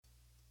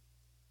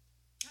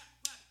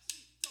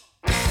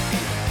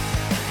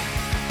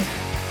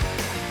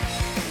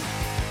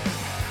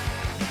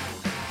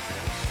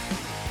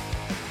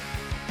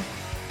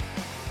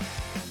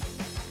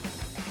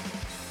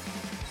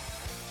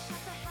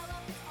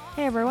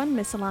Hey everyone,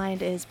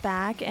 Misaligned is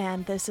back,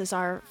 and this is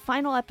our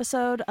final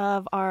episode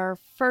of our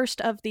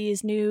first of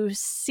these new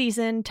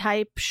season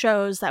type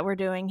shows that we're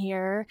doing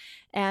here.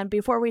 And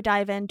before we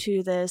dive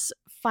into this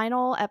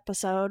final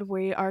episode,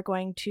 we are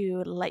going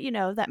to let you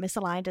know that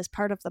Misaligned is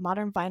part of the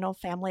Modern Vinyl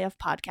family of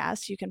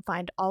podcasts. You can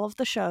find all of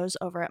the shows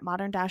over at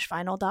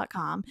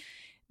modern-vinyl.com.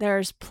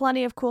 There's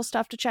plenty of cool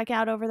stuff to check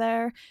out over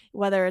there,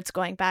 whether it's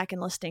going back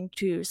and listening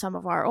to some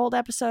of our old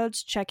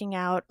episodes, checking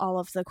out all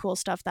of the cool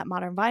stuff that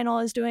Modern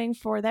Vinyl is doing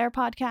for their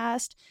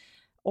podcast,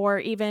 or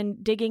even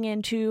digging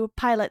into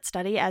pilot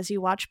study as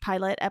you watch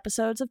pilot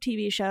episodes of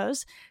TV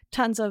shows.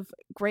 Tons of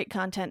great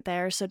content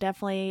there, so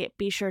definitely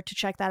be sure to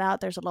check that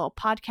out. There's a little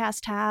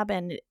podcast tab,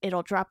 and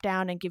it'll drop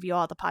down and give you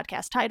all the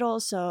podcast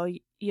titles, so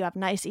you have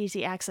nice,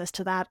 easy access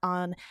to that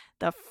on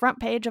the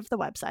front page of the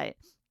website.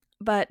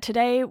 But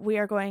today we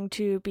are going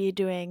to be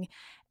doing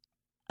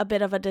a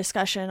bit of a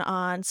discussion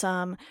on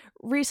some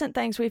recent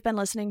things we've been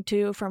listening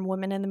to from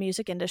women in the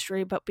music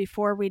industry. But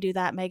before we do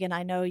that, Megan,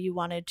 I know you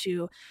wanted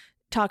to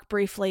talk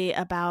briefly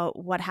about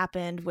what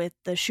happened with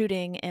the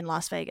shooting in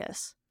Las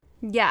Vegas.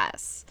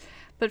 Yes.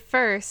 But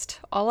first,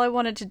 all I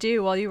wanted to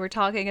do while you were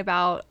talking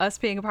about us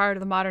being a part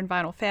of the Modern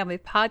Vinyl family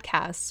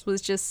podcasts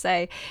was just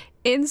say,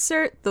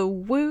 insert the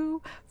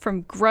woo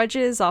from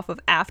Grudges off of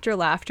After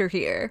Laughter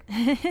here.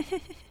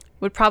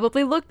 Would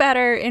probably look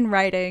better in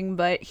writing,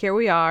 but here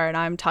we are, and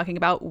I'm talking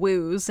about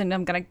woos, and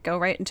I'm going to go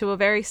right into a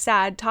very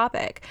sad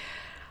topic.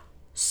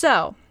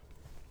 So,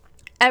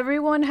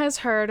 everyone has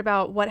heard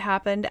about what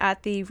happened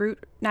at the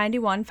Route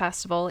 91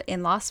 festival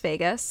in Las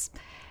Vegas,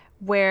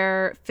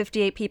 where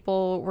 58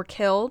 people were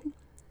killed,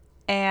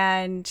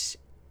 and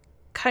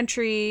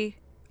country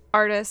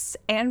artists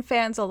and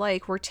fans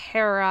alike were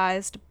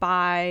terrorized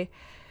by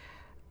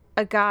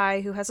a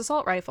guy who has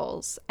assault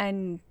rifles,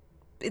 and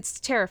it's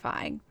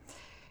terrifying.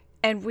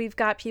 And we've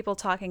got people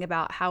talking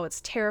about how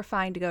it's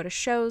terrifying to go to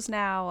shows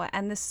now,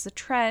 and this is a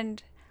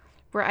trend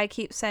where I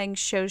keep saying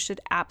shows should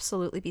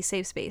absolutely be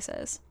safe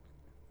spaces.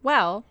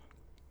 Well,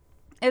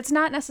 it's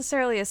not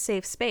necessarily a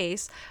safe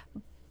space,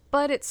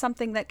 but it's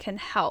something that can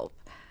help.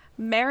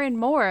 Maren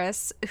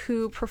Morris,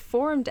 who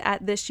performed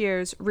at this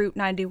year's Route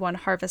 91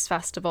 Harvest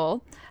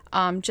Festival,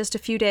 just a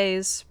few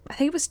days, I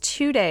think it was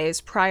 2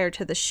 days prior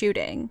to the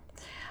shooting,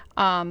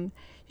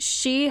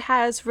 she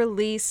has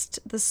released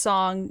the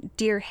song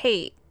Dear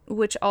Hate,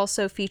 which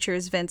also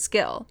features Vince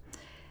Gill.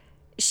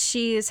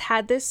 She's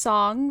had this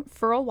song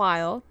for a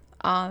while.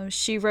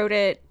 She wrote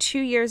it 2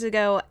 years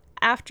ago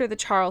after the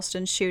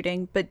Charleston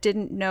shooting, but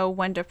didn't know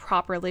when to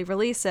properly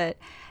release it.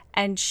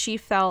 And she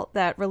felt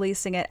that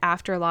releasing it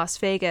after Las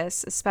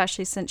Vegas,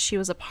 especially since she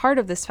was a part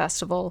of this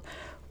festival,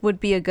 would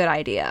be a good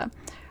idea.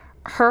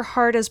 Her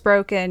heart is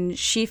broken.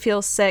 She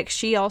feels sick.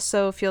 She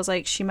also feels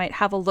like she might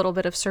have a little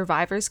bit of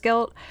survivor's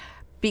guilt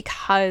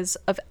because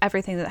of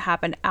everything that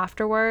happened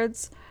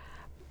afterwards.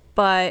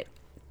 But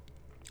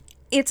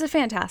it's a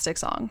fantastic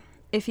song.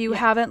 If you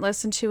haven't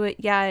listened to it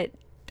yet,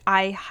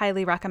 I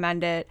highly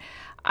recommend it.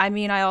 I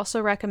mean, I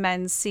also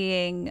recommend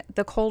seeing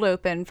the cold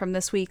open from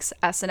this week's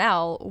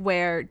SNL,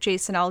 where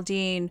Jason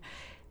Aldean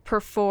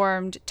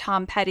performed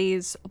Tom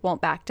Petty's Won't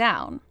Back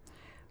Down.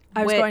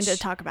 I was going to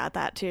talk about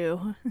that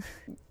too.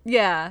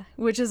 Yeah,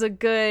 which is a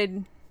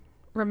good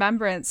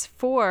remembrance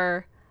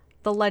for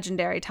the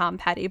legendary Tom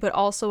Petty, but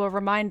also a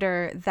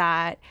reminder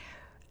that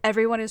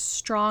everyone is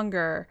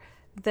stronger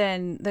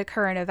than the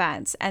current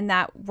events, and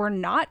that we're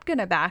not going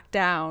to back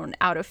down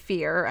out of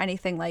fear or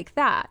anything like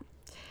that.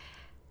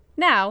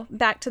 Now,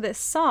 back to this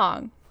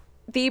song.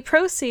 The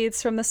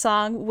proceeds from the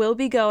song will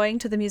be going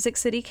to the Music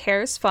City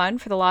Cares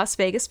Fund for the Las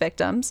Vegas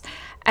victims,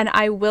 and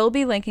I will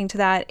be linking to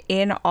that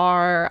in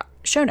our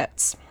show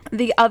notes.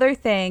 The other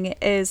thing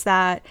is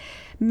that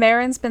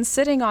Maren's been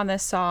sitting on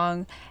this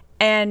song,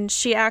 and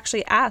she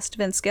actually asked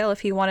Vince Gill if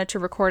he wanted to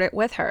record it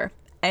with her,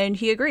 and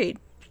he agreed,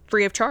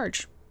 free of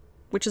charge,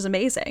 which is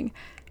amazing.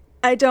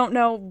 I don't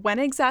know when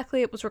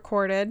exactly it was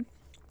recorded.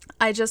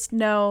 I just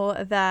know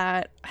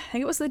that I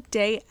think it was the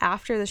day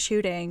after the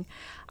shooting,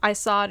 I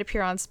saw it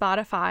appear on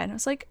Spotify, and I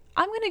was like,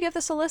 I'm going to give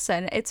this a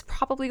listen. It's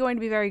probably going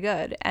to be very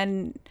good,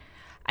 and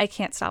I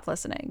can't stop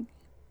listening.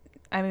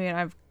 I mean,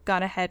 I've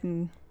gone ahead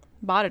and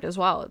bought it as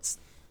well. It's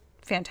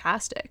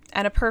fantastic,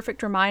 and a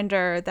perfect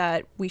reminder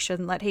that we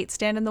shouldn't let hate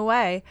stand in the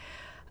way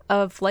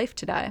of life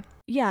today.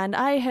 Yeah, and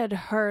I had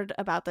heard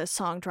about this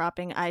song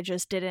dropping. I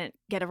just didn't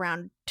get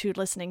around to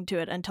listening to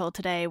it until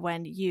today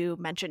when you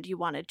mentioned you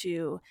wanted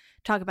to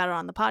talk about it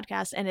on the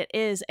podcast. And it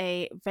is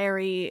a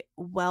very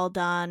well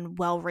done,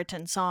 well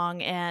written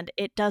song. And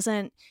it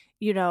doesn't,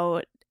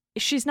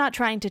 she's not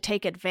trying to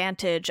take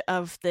advantage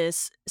of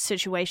this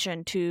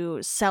situation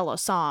to sell a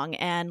song.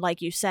 And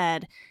like you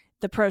said,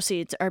 the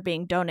proceeds are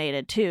being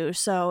donated too.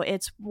 So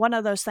it's one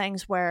of those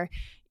things where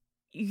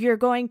you're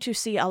going to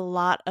see a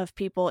lot of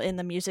people in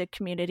the music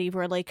community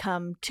really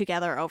come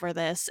together over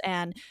this.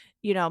 And,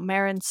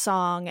 Maren's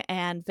song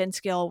and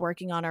Vince Gill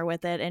working on her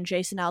with it and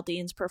Jason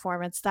Aldean's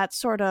performance, that's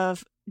sort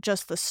of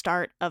just the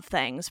start of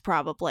things,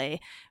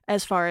 probably,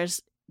 as far as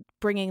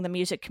bringing the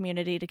music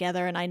community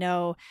together. And I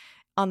know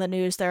on the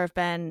news there have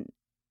been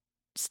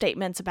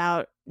statements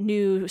about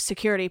new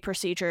security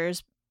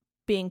procedures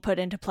being put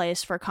into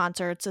place for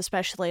concerts,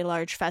 especially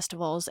large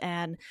festivals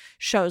and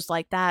shows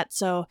like that.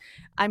 So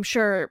I'm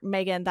sure,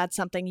 Megan, that's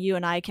something you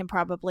and I can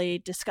probably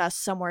discuss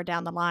somewhere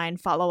down the line,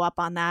 follow up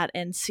on that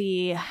and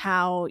see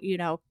how,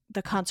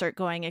 the concert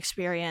going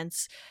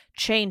experience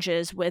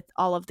changes with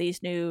all of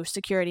these new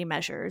security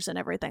measures and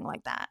everything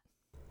like that.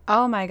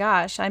 Oh my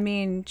gosh. I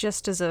mean,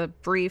 just as a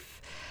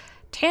brief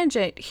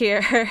tangent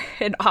here,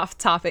 an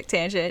off-topic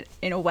tangent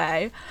in a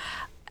way,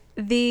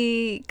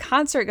 the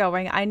concert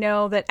going, I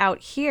know that out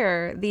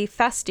here, the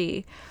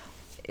Festi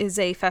is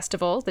a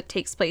festival that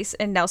takes place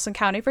in Nelson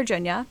County,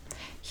 Virginia.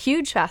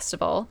 Huge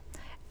festival.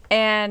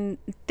 And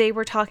they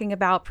were talking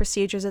about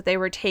procedures that they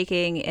were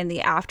taking in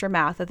the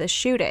aftermath of the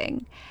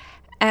shooting.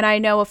 And I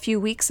know a few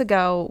weeks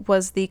ago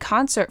was the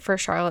concert for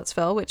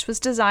Charlottesville, which was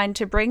designed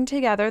to bring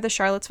together the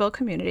Charlottesville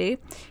community,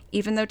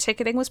 even though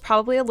ticketing was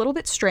probably a little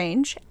bit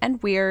strange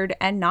and weird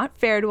and not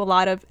fair to a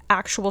lot of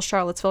actual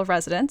Charlottesville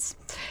residents.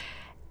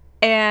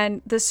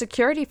 And the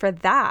security for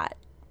that,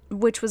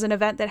 which was an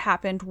event that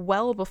happened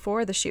well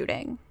before the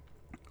shooting,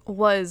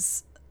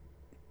 was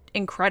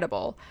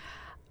incredible.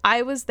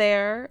 I was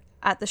there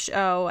at the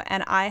show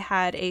and I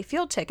had a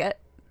field ticket.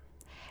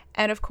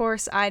 And of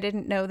course, I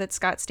didn't know that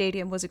Scott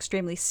Stadium was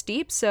extremely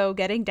steep, so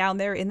getting down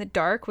there in the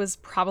dark was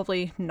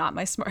probably not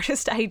my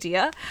smartest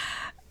idea.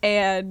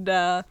 And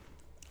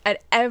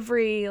at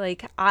every,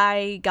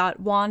 I got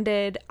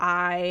wanded.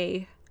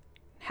 I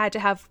had to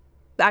have,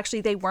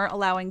 actually, they weren't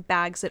allowing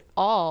bags at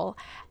all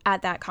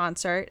at that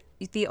concert.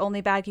 The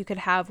only bag you could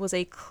have was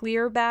a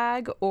clear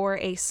bag or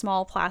a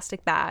small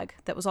plastic bag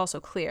that was also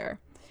clear.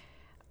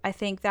 I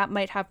think that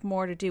might have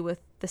more to do with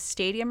the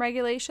stadium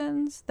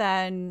regulations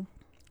than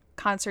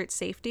concert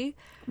safety.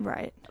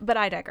 Right. But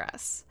I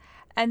digress.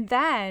 And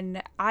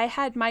then I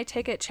had my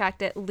ticket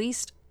checked at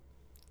least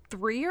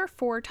 3 or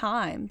 4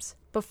 times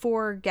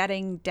before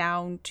getting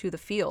down to the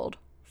field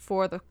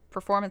for the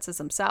performances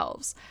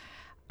themselves.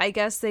 I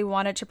guess they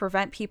wanted to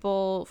prevent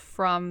people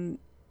from,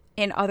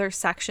 in other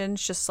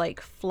sections, just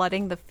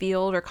flooding the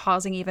field or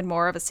causing even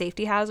more of a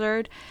safety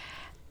hazard.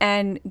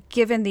 And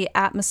given the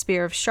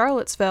atmosphere of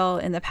Charlottesville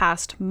in the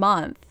past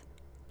month,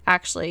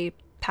 actually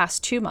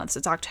past 2 months,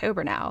 it's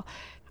October now,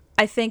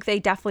 I think they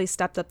definitely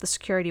stepped up the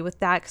security with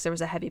that because there was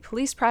a heavy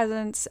police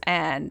presence.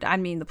 And I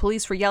mean, the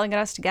police were yelling at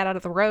us to get out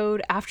of the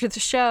road after the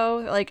show.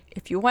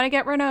 If you want to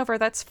get run over,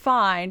 that's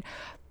fine,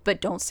 but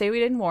don't say we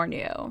didn't warn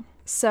you.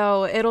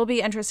 So it'll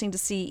be interesting to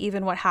see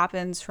even what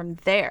happens from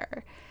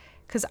there.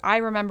 Because I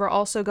remember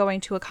also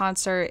going to a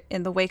concert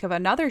in the wake of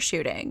another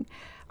shooting.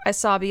 I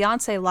saw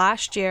Beyonce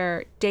last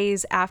year,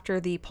 days after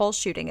the Pulse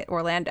shooting at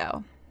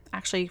Orlando.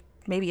 Actually,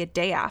 maybe a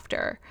day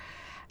after.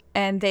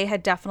 And they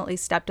had definitely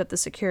stepped up the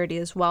security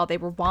as well. They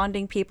were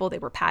wanding people. They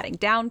were patting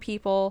down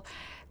people.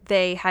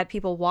 They had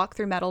people walk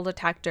through metal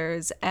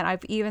detectors. And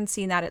I've even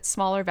seen that at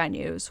smaller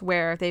venues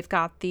where they've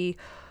got the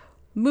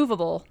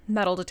movable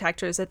metal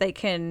detectors that they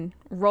can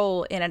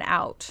roll in and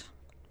out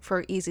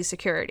for easy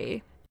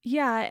security.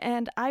 Yeah,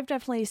 and I've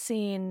definitely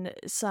seen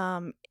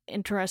some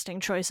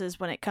interesting choices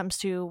when it comes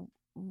to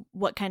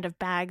what kind of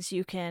bags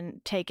you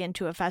can take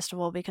into a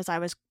festival, because I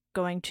was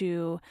going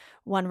to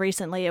one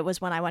recently. It was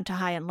when I went to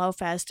High and Low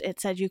Fest.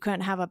 It said you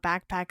couldn't have a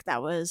backpack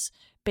that was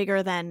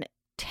bigger than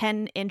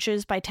 10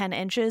 inches by 10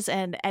 inches.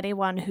 And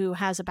anyone who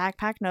has a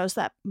backpack knows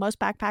that most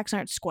backpacks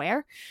aren't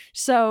square.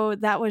 So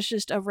that was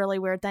just a really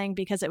weird thing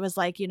because it was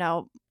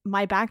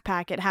my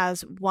backpack, it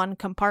has one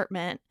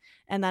compartment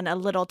and then a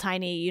little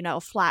tiny,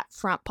 flat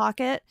front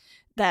pocket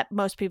that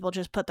most people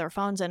just put their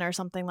phones in or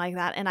something like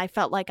that. And I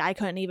felt like I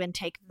couldn't even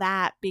take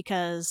that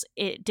because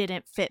it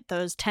didn't fit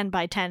those 10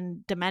 by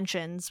 10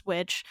 dimensions,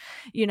 which,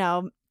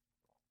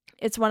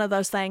 it's one of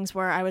those things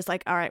where I was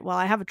like, all right, well,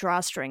 I have a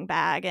drawstring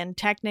bag and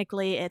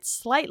technically it's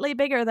slightly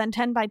bigger than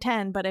 10 by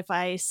 10, but if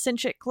I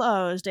cinch it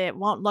closed, it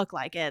won't look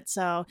like it.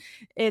 So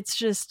it's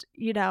just,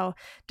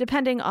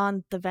 depending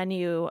on the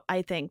venue,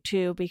 I think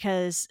too,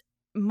 because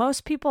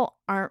most people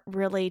aren't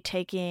really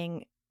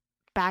taking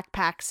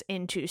backpacks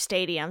into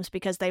stadiums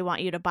because they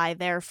want you to buy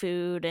their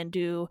food and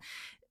do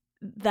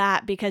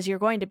that because you're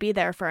going to be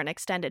there for an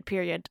extended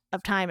period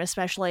of time,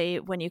 especially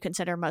when you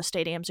consider most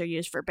stadiums are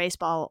used for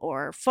baseball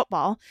or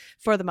football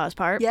for the most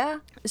part. Yeah.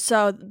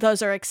 So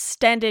those are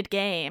extended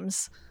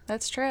games.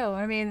 That's true.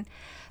 I mean,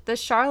 the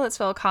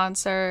Charlottesville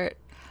concert,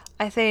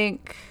 I'm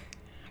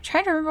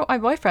trying to remember what my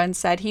boyfriend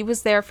said. He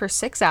was there for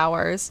 6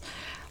 hours.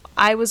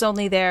 I was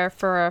only there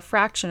for a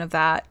fraction of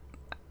that.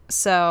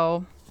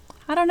 So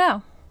I don't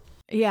know.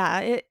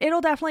 Yeah, it'll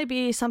definitely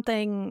be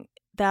something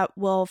that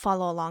we'll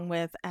follow along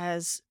with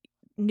as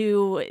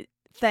new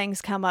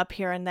things come up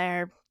here and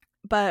there.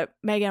 But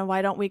Megan,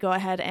 why don't we go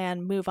ahead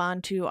and move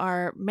on to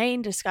our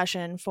main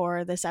discussion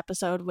for this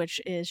episode, which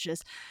is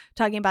just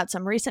talking about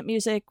some recent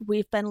music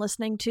we've been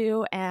listening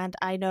to. And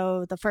I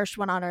know the first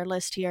one on our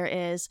list here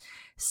is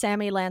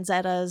Sammy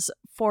Lanzetta's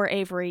For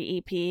Avery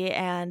EP.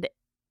 And,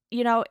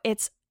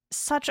 it's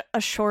such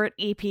a short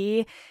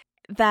EP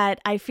that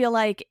I feel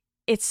like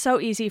it's so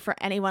easy for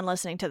anyone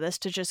listening to this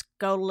to just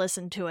go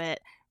listen to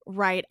it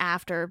right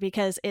after,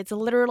 because it's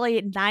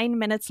literally 9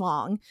 minutes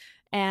long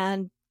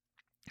and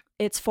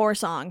it's 4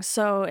 songs.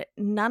 So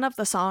none of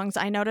the songs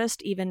I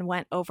noticed even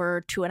went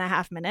over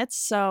 2.5 minutes.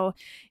 So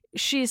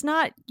she's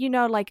not,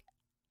 like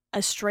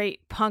a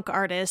straight punk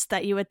artist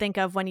that you would think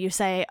of when you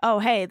say, oh,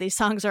 hey, these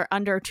songs are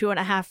under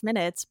 2.5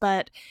 minutes,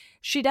 but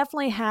she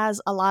definitely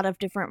has a lot of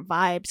different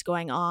vibes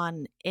going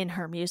on in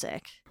her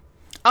music.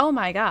 Oh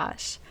my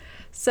gosh.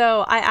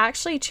 So I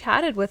actually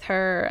chatted with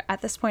her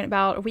at this point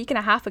about a week and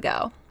a half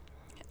ago.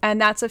 And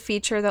that's a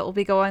feature that will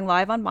be going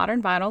live on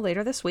Modern Vinyl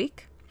later this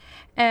week.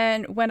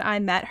 And when I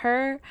met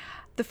her,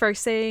 the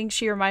first thing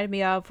she reminded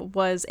me of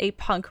was a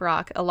punk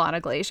rock Ilana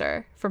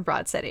Glazer from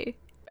Broad City.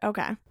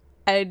 Okay.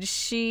 And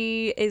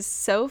she is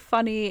so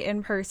funny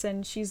in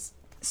person. She's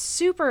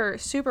super,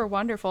 super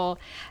wonderful.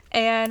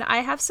 And I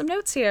have some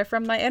notes here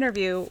from my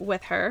interview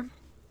with her,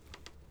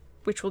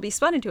 which will be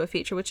spun into a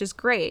feature, which is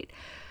great.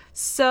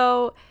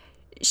 So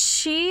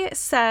she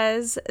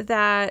says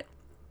that,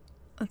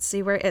 let's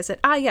see, where is it?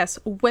 Yes,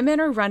 women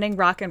are running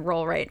rock and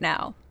roll right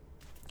now.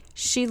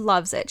 She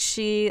loves it.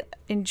 She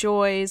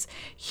enjoys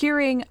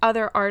hearing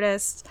other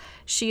artists.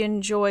 She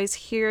enjoys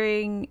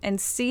hearing and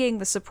seeing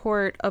the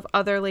support of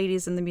other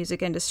ladies in the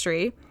music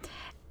industry.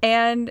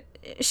 And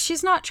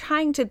she's not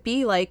trying to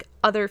be like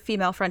other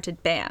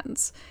female-fronted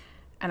bands.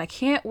 And I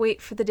can't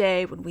wait for the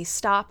day when we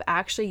stop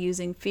actually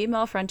using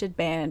female-fronted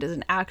band as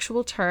an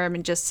actual term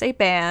and just say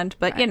band,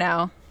 but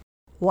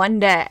one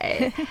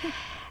day.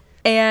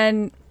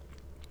 And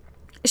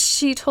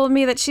she told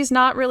me that she's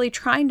not really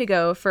trying to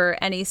go for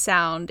any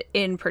sound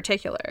in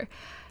particular.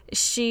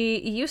 She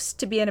used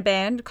to be in a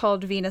band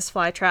called Venus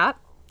Flytrap,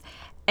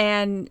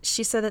 and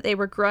she said that they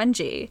were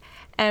grungy.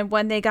 And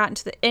when they got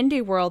into the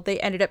indie world, they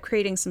ended up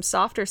creating some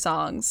softer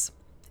songs,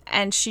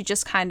 and she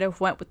just kind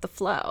of went with the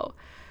flow.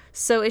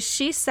 So as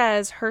she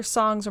says, her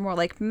songs are more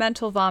like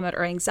mental vomit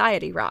or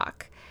anxiety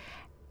rock.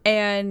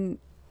 And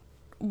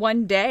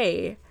one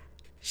day,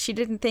 she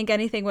didn't think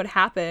anything would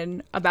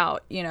happen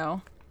about,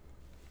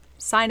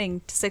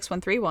 signing to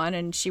 6131,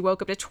 and she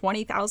woke up to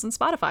 20,000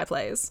 Spotify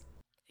plays.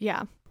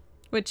 Yeah.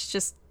 Which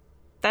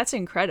that's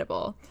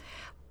incredible.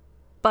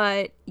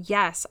 But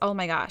yes, oh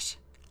my gosh.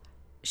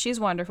 She's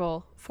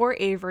wonderful. For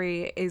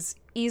Avery is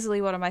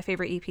easily one of my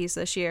favorite EPs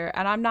this year.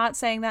 And I'm not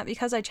saying that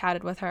because I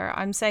chatted with her.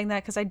 I'm saying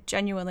that because I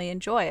genuinely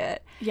enjoy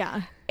it.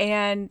 Yeah.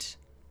 And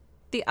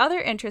the other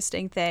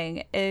interesting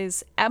thing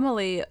is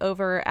Emily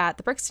over at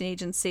the Brixton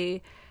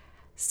Agency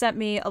sent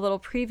me a little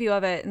preview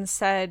of it and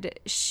said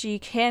she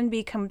can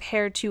be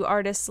compared to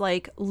artists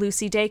like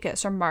Lucy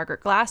Dacus or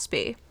Margaret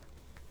Glaspie,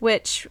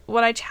 which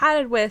when I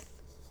chatted with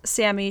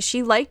Sammy,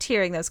 she liked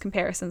hearing those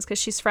comparisons because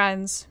she's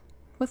friends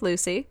with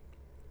Lucy,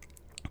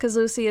 because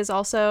Lucy is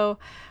also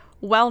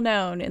well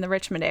known in the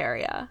Richmond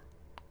area,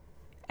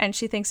 and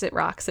she thinks it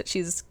rocks that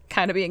she's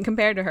kind of being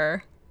compared to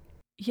her.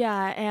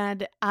 Yeah,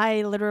 and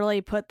I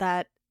literally put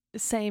that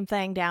same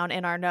thing down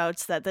in our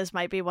notes, that this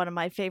might be one of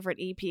my favorite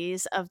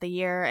EPs of the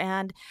year.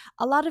 And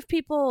a lot of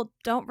people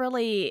don't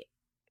really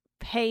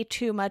pay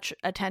too much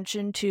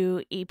attention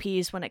to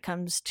EPs when it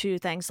comes to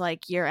things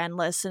like year-end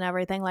lists and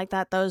everything like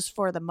that. Those,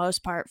 for the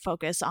most part,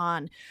 focus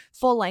on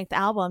full-length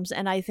albums.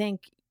 And I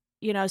think,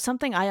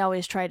 something I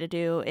always try to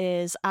do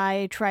is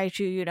I try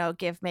to,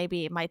 give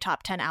maybe my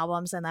top 10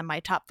 albums and then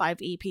my top 5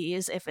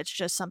 EPs if it's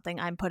just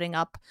something I'm putting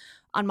up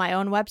on my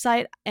own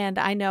website. And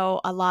I know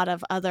a lot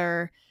of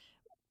other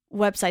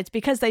websites,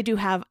 because they do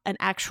have an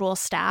actual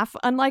staff,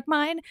 unlike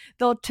mine,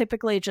 they'll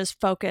typically just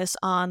focus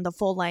on the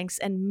full lengths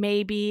and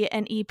maybe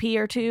an EP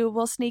or two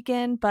will sneak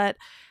in. But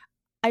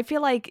I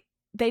feel like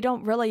they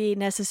don't really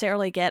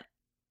necessarily get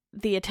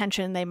the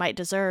attention they might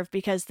deserve,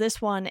 because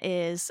this one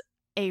is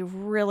a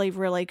really,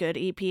 really good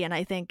EP. And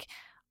I think,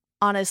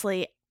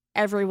 honestly,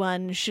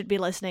 everyone should be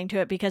listening to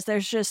it, because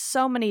there's just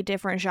so many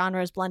different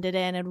genres blended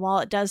in. And while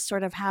it does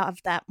sort of have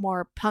that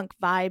more punk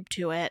vibe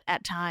to it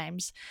at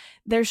times,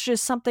 there's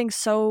just something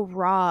so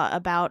raw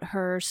about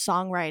her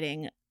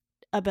songwriting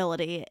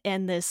ability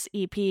in this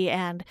EP.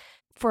 And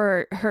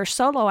for her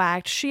solo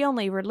act, she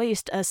only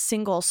released a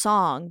single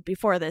song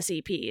before this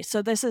EP.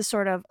 So this is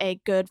sort of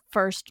a good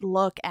first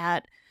look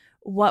at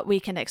what we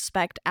can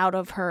expect out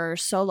of her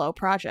solo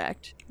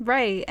project.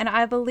 Right. And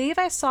I believe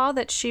I saw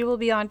that she will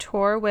be on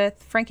tour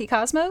with Frankie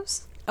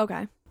Cosmos.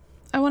 Okay.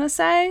 I want to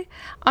say.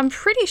 I'm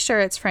pretty sure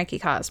it's Frankie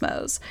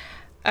Cosmos.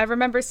 I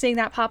remember seeing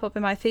that pop up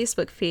in my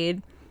Facebook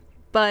feed,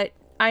 but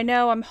I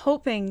know I'm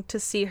hoping to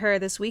see her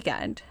this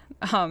weekend.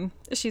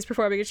 She's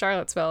performing in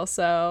Charlottesville,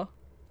 so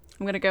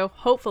I'm going to go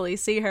hopefully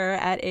see her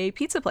at a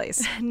pizza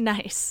place.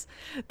 Nice.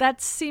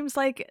 That seems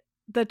like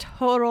the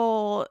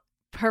total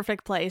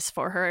perfect place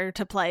for her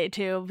to play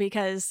too,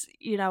 because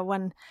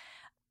when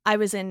I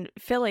was in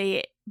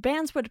Philly,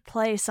 bands would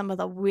play some of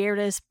the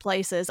weirdest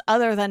places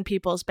other than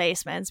people's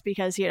basements,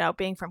 because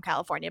being from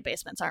California,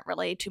 basements aren't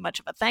really too much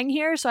of a thing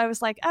here. So I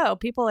was like, oh,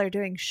 people are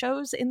doing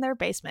shows in their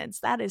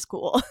basements, that is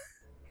cool.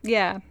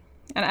 Yeah.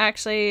 And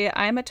actually,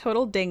 I'm a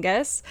total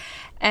dingus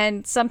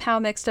and somehow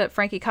mixed up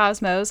Frankie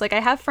Cosmos. Like, I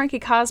have Frankie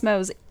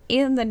Cosmos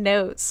in the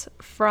notes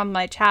from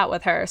my chat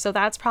with her, so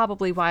that's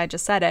probably why I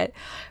just said it.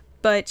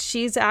 But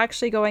she's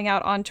actually going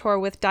out on tour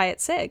with Diet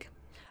Sig.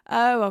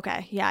 Oh,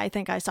 okay. Yeah, I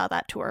think I saw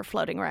that tour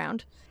floating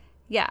around.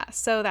 Yeah,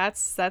 so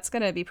that's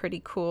going to be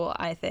pretty cool,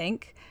 I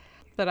think.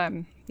 But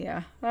I'm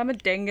a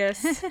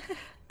dingus.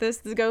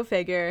 This go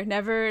figure.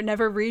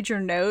 Never read your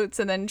notes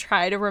and then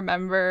try to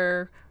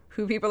remember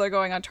who people are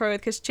going on tour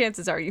with, because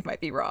chances are you might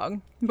be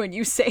wrong when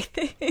you say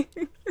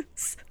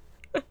things.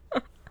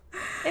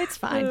 It's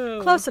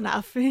fine. Close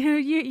enough.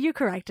 You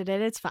corrected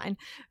it. It's fine.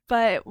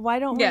 But why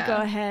don't we go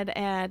ahead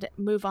and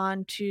move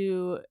on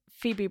to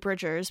Phoebe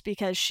Bridgers,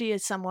 because she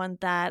is someone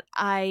that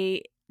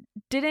I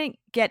didn't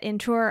get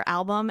into her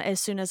album as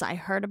soon as I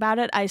heard about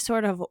it. I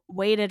sort of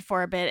waited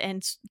for a bit,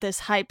 and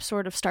this hype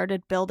sort of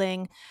started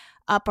building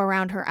up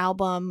around her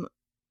album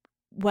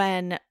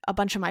when a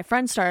bunch of my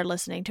friends started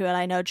listening to it.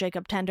 I know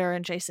Jacob Tender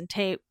and Jason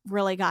Tate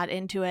really got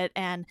into it,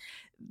 and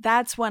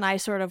that's when I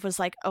sort of was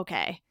like,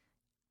 okay,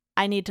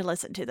 I need to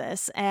listen to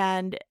this.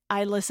 And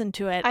I listened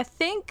to it. I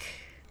think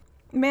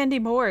Mandy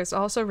Moore is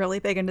also really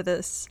big into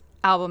this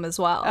album as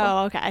well.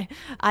 Oh, okay.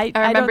 I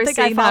remember don't think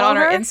seeing I that on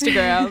her her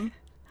Instagram.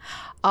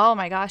 Oh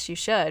my gosh, you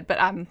should. But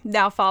I'm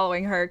now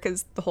following her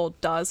because the whole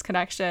Dawes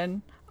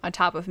connection on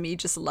top of me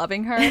just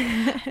loving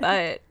her.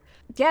 But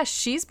yeah,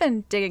 she's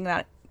been digging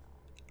that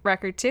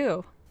record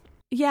too.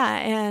 Yeah,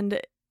 and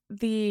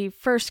the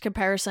first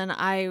comparison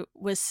I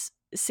was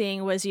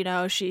seeing was,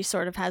 she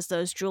sort of has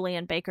those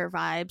Julian Baker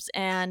vibes,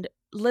 and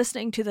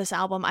listening to this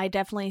album, I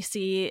definitely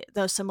see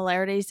those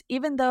similarities.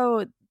 Even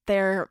though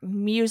their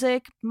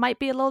music might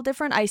be a little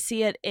different, I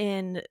see it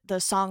in the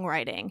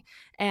songwriting,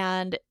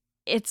 and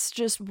it's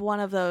just one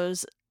of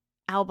those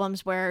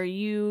albums where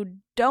you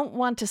don't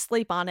want to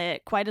sleep on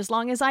it quite as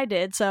long as I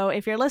did. So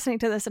if you're listening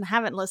to this and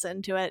haven't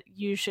listened to it,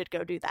 you should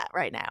go do that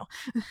right now.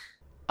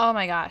 Oh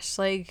my gosh,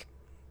 like,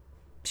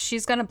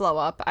 she's gonna blow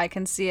up. I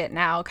can see it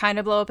now. Kind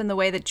of blow up in the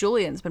way that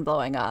Julian's been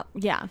blowing up.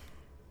 Yeah.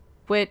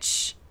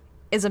 Which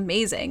is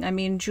amazing. I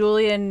mean,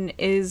 Julian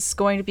is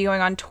going to be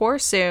going on tour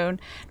soon.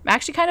 I'm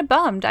actually kind of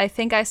bummed. I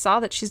think I saw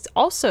that she's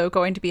also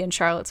going to be in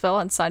Charlottesville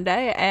on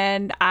Sunday,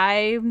 and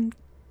I'm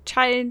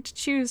trying to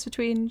choose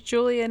between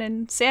Julian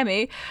and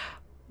Sammy.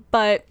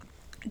 But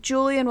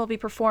Julian will be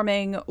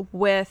performing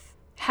with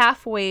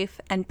Half Waif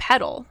and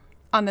Pedal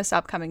on this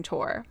upcoming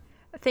tour.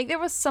 I think there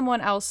was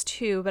someone else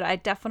too, but I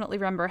definitely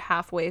remember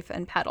Half Waif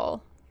and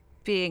Pedal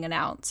being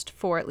announced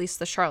for at least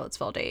the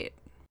Charlottesville date.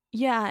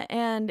 Yeah,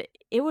 and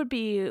it would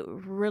be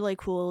really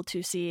cool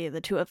to see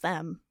the two of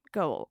them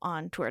go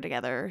on tour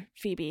together,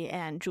 Phoebe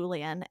and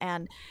Julian.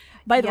 And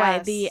by the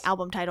way, the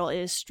album title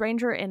is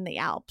Stranger in the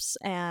Alps,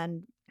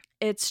 and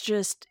it's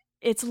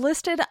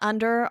listed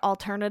under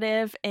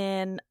alternative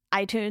in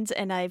iTunes,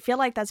 and I feel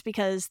like that's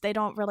because they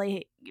don't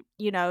really,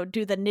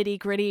 do the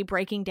nitty-gritty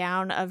breaking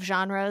down of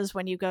genres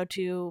when you go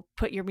to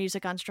put your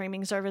music on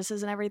streaming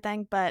services and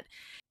everything, but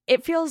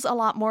it feels a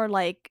lot more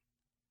like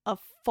a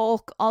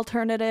folk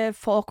alternative,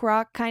 folk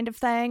rock kind of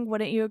thing.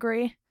 Wouldn't you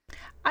agree?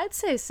 I'd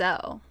say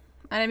so.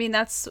 And I mean,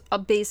 that's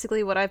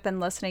basically what I've been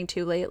listening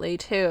to lately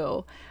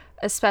too,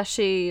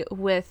 especially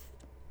with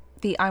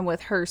the I'm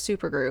With Her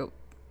supergroup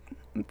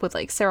with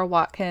like Sarah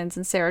Watkins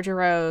and Sarah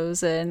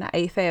Jarosz and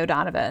Aoife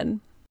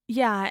O'Donovan.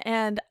 Yeah,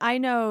 and I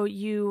know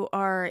you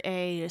are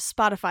a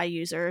Spotify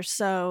user,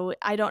 so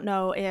I don't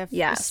know if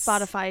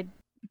Spotify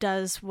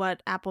does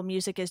what Apple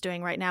Music is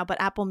doing right now,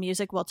 but Apple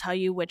Music will tell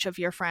you which of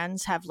your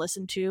friends have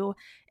listened to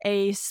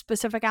a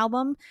specific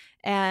album,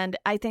 and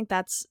I think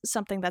that's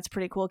something that's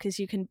pretty cool, because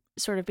you can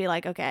sort of be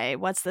like, okay,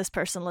 what's this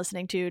person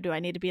listening to? Do I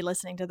need to be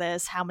listening to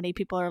this? How many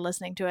people are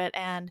listening to it?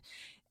 And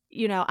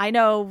I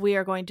know we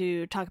are going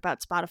to talk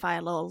about Spotify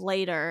a little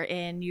later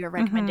in your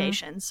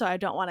recommendations, so I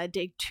don't want to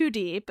dig too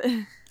deep.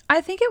 I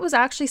think it was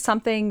actually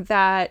something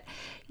that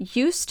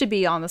used to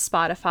be on the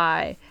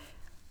Spotify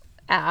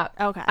app.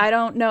 Okay. I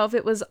don't know if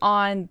it was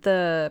on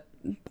the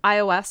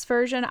iOS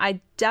version.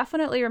 I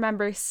definitely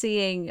remember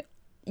seeing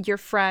your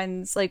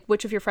friends, like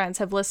which of your friends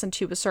have listened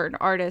to a certain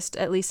artist,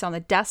 at least on the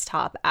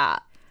desktop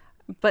app.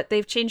 But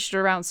they've changed it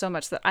around so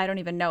much that I don't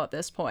even know at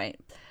this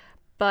point.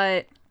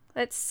 But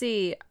let's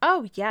see.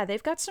 Oh, yeah,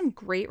 they've got some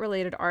great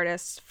related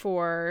artists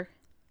for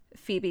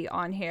Phoebe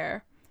on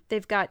here.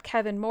 They've got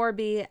Kevin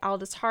Morby,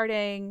 Aldous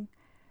Harding,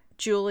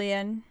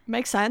 Julian.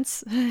 Makes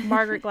sense.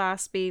 Margaret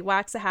Glaspie,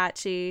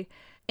 Waxahachie,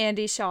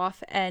 Andy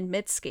Schaaf, and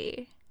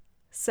Mitski.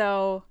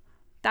 So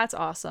that's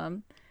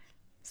awesome.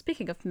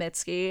 Speaking of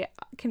Mitski,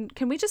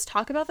 can we just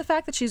talk about the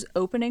fact that she's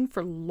opening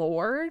for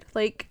Lorde?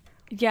 Like,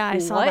 yeah, I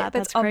saw that.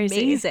 That's crazy.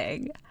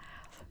 Amazing.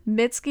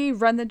 Mitski,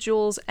 Run the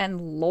Jewels, and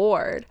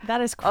Lorde.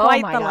 That is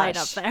quite the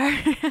lineup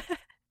there.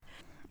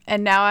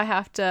 And now I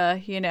have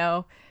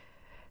to,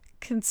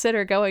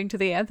 consider going to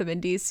the Anthem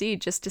in DC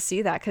just to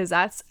see that, because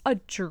that's a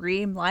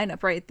dream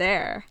lineup right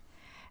there.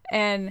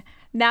 And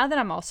now that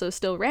I'm also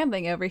still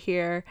rambling over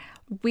here,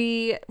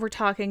 we were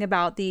talking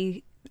about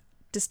the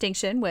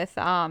distinction with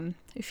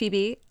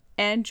Phoebe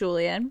and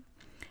Julian.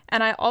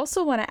 And I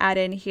also want to add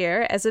in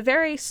here, as a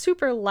very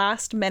super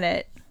last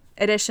minute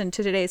addition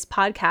to today's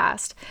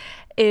podcast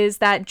is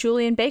that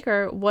Julian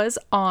Baker was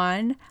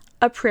on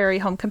A Prairie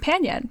Home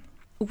Companion,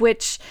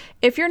 which,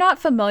 if you're not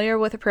familiar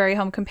with A Prairie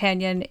Home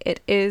Companion,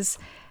 it is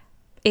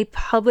a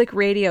public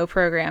radio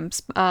program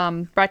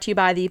brought to you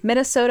by the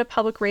Minnesota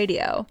Public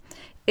Radio.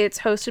 It's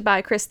hosted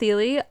by Chris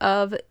Thile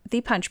of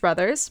the Punch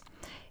Brothers.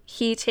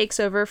 He takes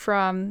over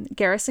from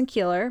Garrison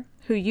Keillor,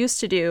 who used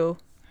to do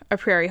A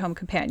Prairie Home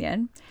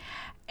Companion.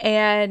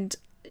 And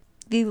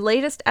the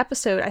latest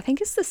episode, I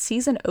think, is the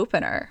season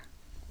opener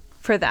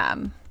for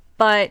them.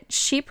 But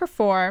she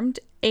performed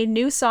a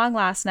new song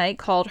last night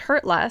called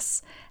Hurt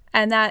Less,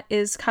 and that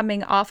is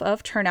coming off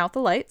of Turn Out the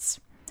Lights.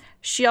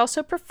 She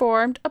also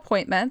performed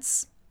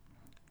Appointments.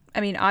 I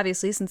mean,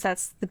 obviously, since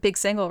that's the big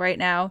single right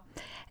now.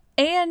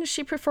 And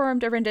she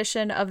performed a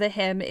rendition of the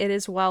hymn, It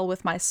Is Well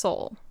With My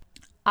Soul.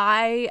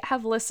 I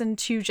have listened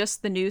to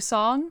just the new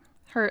song,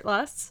 Hurt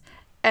Less,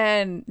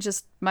 and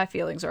just my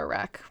feelings are a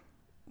wreck.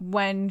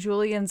 When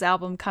Julian's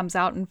album comes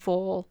out in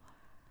full,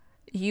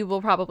 you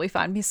will probably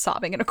find me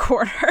sobbing in a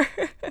corner.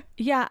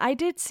 Yeah, I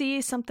did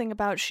see something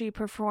about she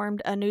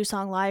performed a new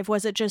song live.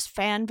 Was it just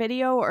fan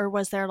video, or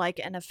was there like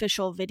an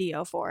official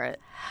video for it?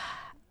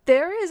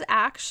 There is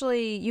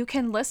actually, you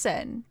can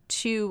listen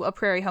to A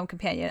Prairie Home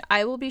Companion.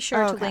 I will be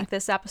sure to link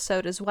this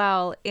episode as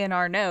well in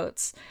our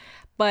notes.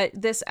 But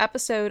this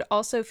episode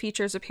also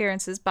features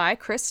appearances by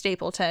Chris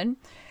Stapleton,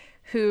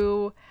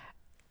 who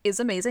is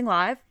amazing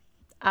live.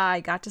 I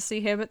got to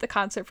see him at the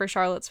concert for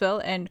Charlottesville,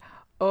 and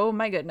oh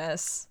my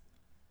goodness,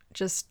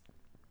 just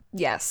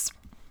yes.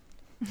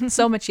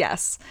 So much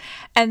yes.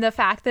 And the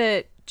fact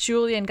that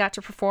Julian got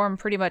to perform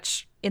pretty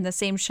much in the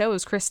same show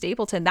as Chris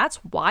Stapleton,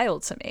 that's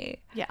wild to me.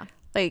 Yeah.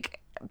 Like,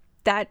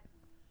 that,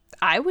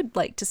 I would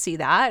like to see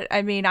that.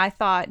 I mean, I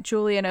thought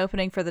Julian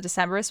opening for the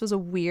Decemberists was a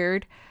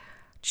weird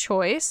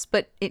choice,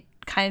 but it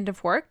kind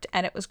of worked,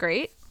 and it was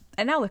great.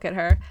 And now look at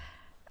her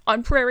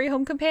on Prairie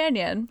Home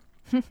Companion.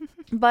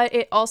 But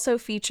it also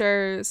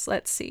features,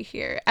 let's see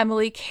here,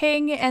 Emily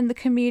King and the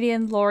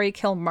comedian Laurie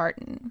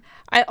Kilmartin.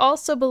 I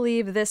also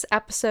believe this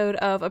episode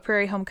of A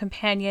Prairie Home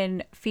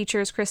Companion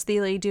features Chris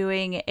Thile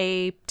doing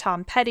a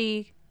Tom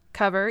Petty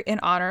cover in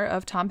honor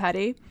of Tom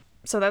Petty.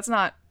 So that's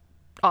not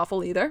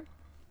awful either.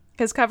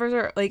 His covers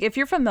are, like, if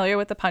you're familiar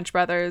with the Punch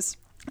Brothers,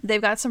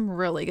 they've got some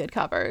really good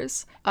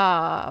covers.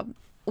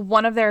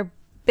 One of their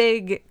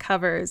big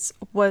covers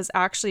was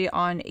actually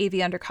on AV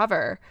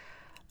Undercover.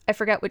 I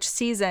forget which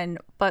season,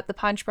 but the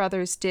Punch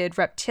Brothers did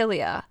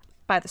Reptilia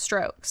by the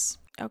Strokes.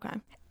 Okay.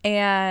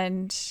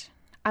 And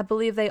I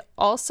believe they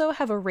also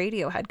have a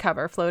Radiohead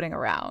cover floating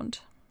around.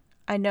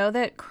 I know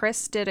that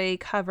Chris did a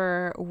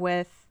cover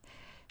with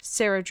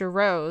Sarah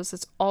Jarosz.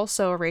 It's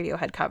also a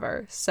Radiohead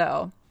cover.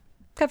 So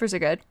covers are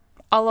good.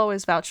 I'll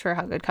always vouch for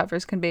how good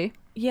covers can be.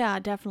 Yeah,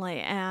 definitely.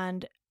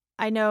 And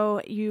I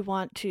know you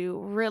want to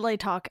really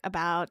talk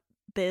about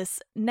this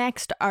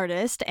next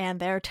artist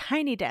and their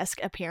Tiny Desk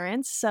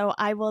appearance, so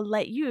I will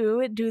let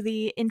you do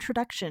the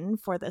introduction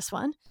for this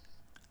one.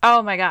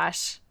 Oh my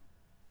gosh.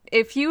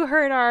 If you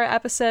heard our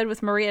episode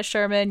with Maria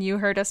Sherman, you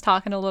heard us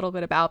talking a little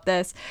bit about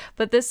this,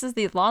 but this is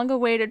the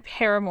long-awaited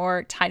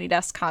Paramore Tiny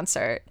Desk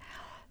concert.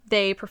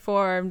 They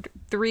performed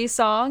 3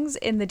 songs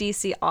in the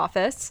DC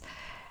office,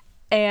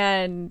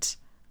 and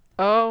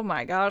oh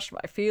my gosh,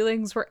 my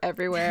feelings were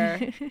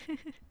everywhere.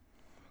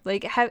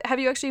 Like, have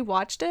you actually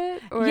watched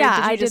it? Or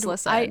yeah, did you just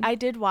listen? I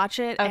did watch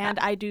it, okay. And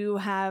I do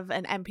have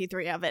an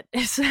MP3 of it.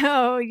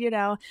 So,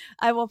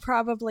 I will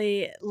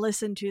probably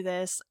listen to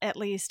this at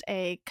least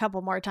a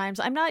couple more times.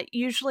 I'm not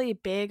usually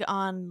big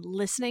on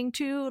listening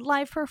to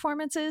live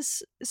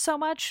performances so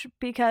much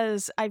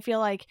because I feel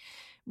like,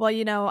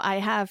 well, I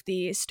have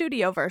the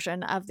studio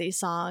version of these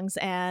songs,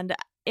 and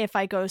if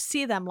I go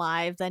see them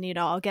live, then,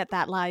 I'll get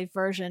that live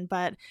version.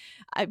 But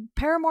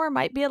Paramore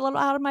might be a little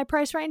out of my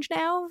price range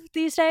now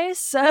these days.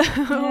 So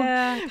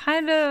yeah,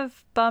 kind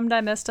of bummed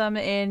I missed them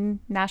in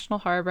National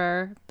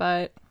Harbor,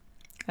 but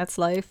that's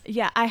life.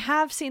 Yeah, I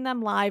have seen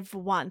them live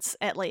once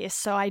at least.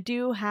 So I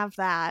do have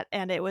that.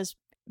 And it was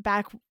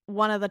back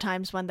one of the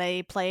times when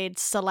they played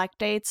select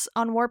dates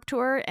on Warped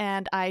Tour,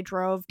 and I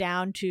drove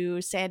down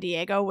to San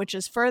Diego, which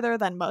is further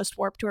than most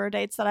Warped Tour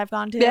dates that I've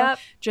gone to,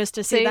 just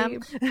to see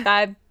them.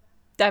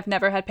 I've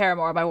never had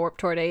Paramore on my Warped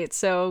Tour date,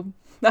 so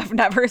I've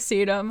never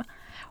seen them.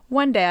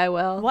 One day I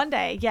will. One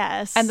day,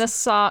 yes. And the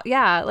song,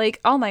 yeah, like,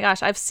 oh my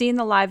gosh, I've seen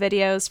the live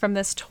videos from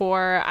this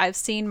tour. I've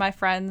seen my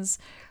friends'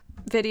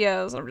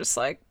 videos. I'm just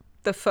like,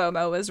 the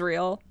FOMO is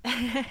real.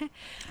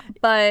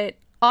 But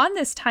on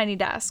this Tiny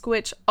Desk,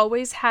 which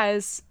always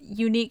has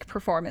unique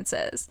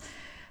performances,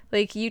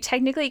 like, you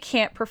technically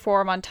can't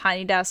perform on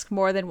Tiny Desk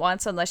more than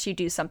once unless you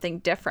do something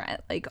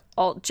different. Like,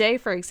 Alt J,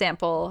 for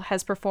example,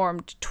 has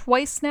performed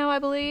twice now, I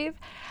believe.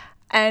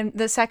 And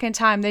the second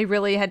time, they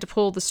really had to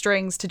pull the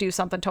strings to do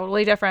something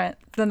totally different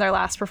than their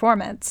last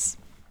performance.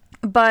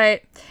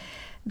 But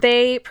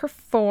they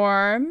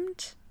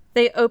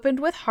opened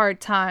with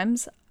Hard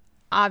Times,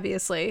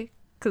 obviously,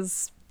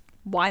 because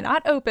why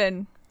not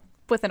open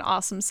with an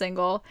awesome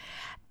single?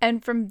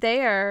 And from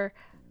there,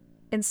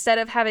 instead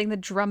of having the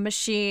drum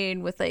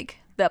machine with, like,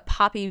 the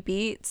poppy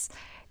beats,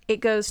 it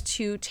goes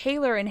to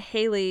Taylor and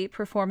Haley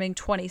performing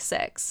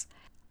 26.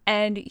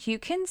 And you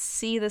can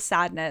see the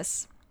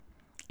sadness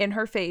in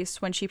her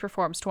face when she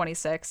performs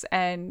 26.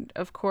 And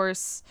of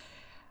course,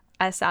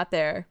 I sat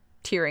there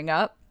tearing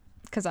up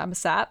because I'm a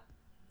sap.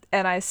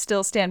 And I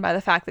still stand by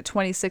the fact that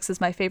 26 is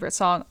my favorite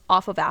song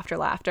off of After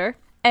Laughter.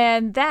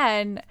 And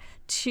then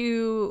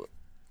to,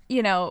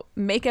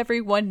 make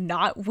everyone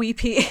not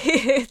weepy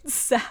and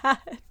sad,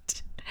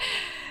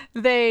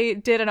 they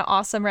did an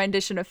awesome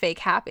rendition of Fake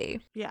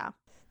Happy. Yeah.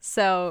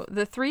 So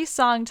the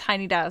 3-song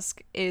Tiny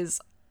Desk is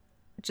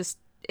just,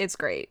 it's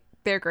great.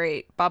 They're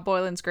great. Bob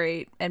Boilin's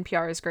great.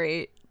 NPR is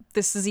great.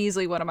 This is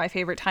easily one of my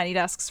favorite Tiny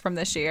Desks from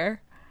this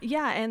year.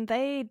 Yeah, and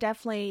they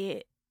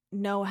definitely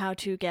know how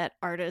to get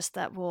artists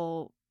that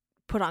will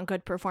put on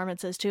good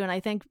performances too. And I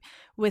think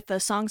with the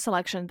song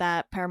selection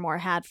that Paramore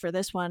had for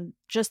this one,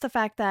 just the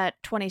fact that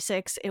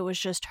 26, it was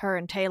just her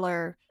and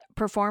Taylor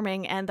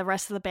performing and the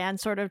rest of the band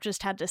sort of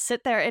just had to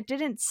sit there. It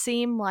didn't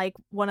seem like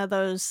one of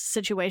those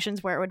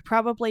situations where it would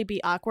probably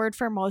be awkward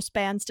for most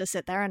bands to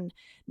sit there and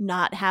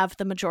not have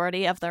the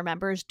majority of their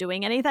members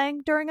doing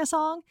anything during a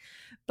song,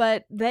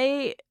 but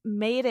they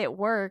made it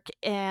work.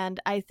 And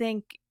I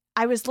think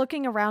I was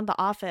looking around the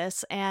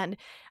office and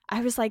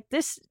I was like,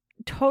 this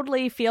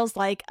totally feels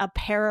like a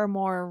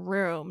Paramore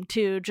room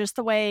too, just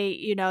the way,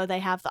 they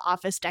have the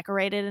office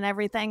decorated and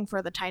everything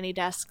for the Tiny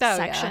Desk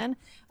section.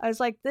 Yeah. I was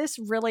like, this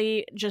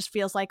really just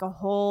feels like a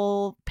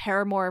whole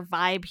Paramore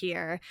vibe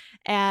here.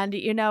 And,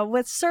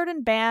 with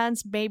certain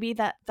bands, maybe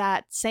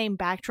that same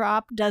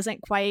backdrop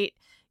doesn't quite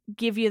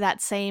give you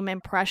that same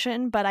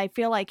impression, but I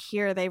feel like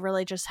here they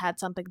really just had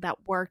something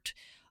that worked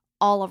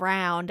all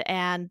around,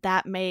 and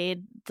that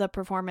made the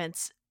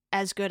performance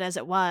as good as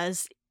it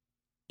was,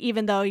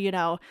 even though,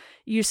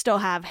 you still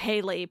have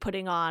Haley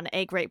putting on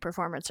a great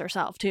performance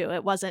herself too.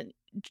 It wasn't,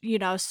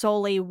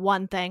 solely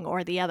one thing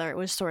or the other. It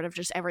was sort of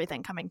just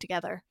everything coming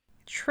together.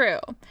 True.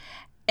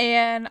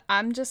 And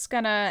I'm just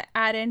going to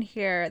add in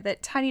here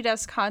that Tiny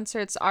Desk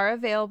concerts are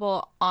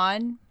available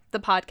on the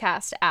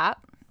podcast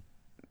app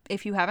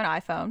if you have an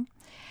iPhone.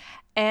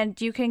 And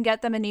you can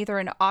get them in either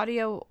an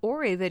audio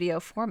or a video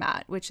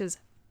format, which is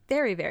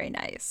very, very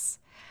nice.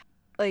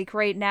 Like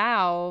right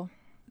now,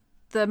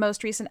 the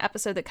most recent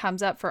episode that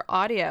comes up for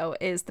audio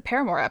is the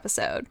Paramore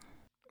episode.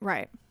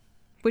 Right.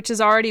 Which is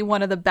already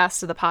one of the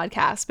best of the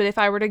podcast. But if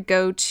I were to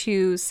go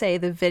to, say,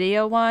 the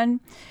video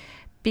one,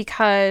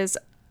 because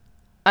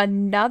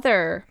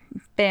another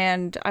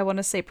band, I want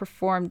to say,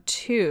 performed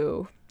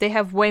too, they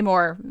have way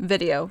more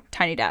video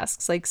Tiny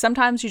Desks. Like,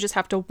 sometimes you just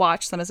have to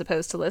watch them as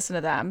opposed to listen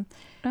to them.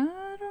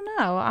 I don't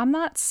know. I'm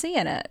not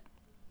seeing it.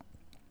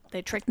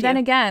 They tricked you. Then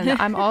again,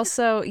 I'm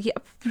also...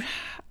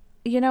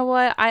 You know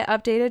what? I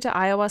updated to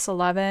iOS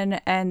 11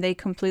 and they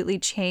completely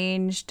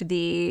changed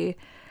the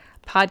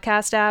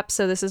podcast app.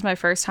 So this is my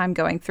first time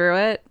going through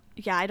it.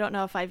 Yeah, I don't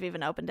know if I've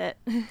even opened it.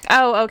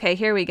 Oh, okay.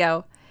 Here we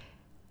go.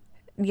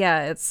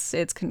 Yeah, it's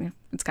kind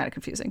of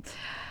confusing.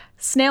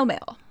 Snail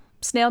Mail.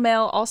 Snail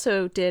Mail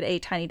also did a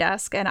Tiny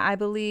Desk, and I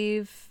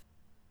believe,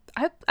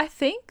 I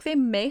think they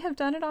may have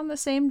done it on the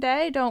same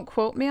day. Don't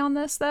quote me on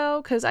this though,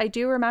 because I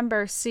do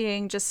remember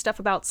seeing just stuff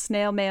about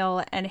Snail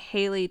Mail and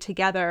Haley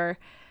together.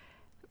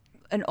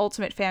 An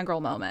ultimate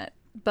fangirl moment.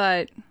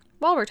 But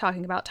while we're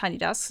talking about Tiny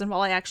Desks, and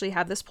while I actually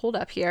have this pulled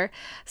up here,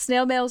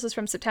 Snail Mails is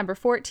from September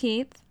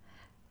 14th.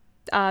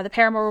 The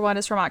Paramore one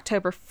is from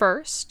October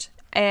 1st.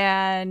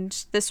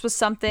 And this was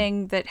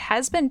something that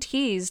has been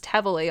teased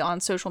heavily on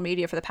social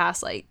media for the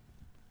past,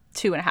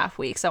 2.5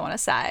 weeks, I want to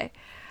say.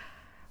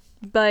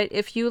 But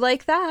if you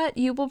like that,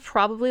 you will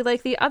probably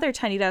like the other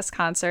Tiny Desk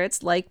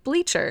concerts like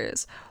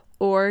Bleachers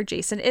or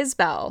Jason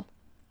Isbell.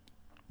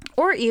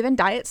 Or even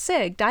Diet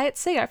Sig. Diet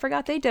Sig, I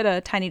forgot they did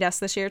a Tiny Desk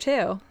this year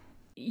too.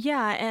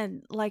 Yeah,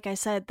 and like I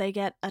said, they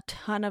get a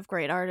ton of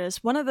great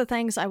artists. One of the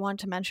things I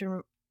want to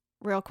mention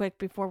real quick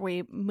before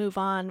we move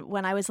on,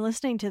 when I was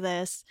listening to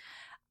this,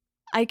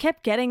 I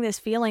kept getting this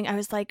feeling. I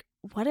was like,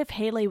 what if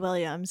Hayley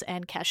Williams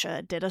and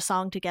Kesha did a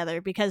song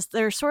together? Because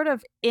they're sort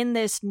of in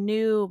this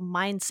new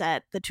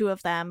mindset, the two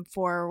of them,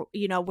 for,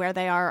 where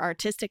they are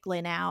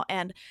artistically now.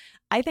 And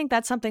I think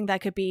that's something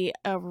that could be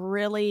a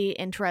really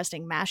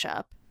interesting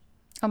mashup.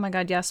 Oh my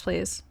God, yes,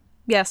 please.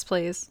 Yes,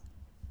 please.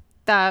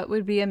 That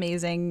would be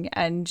amazing.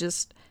 And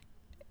just,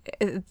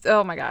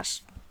 oh my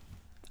gosh.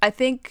 I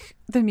think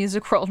the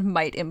music world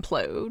might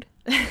implode.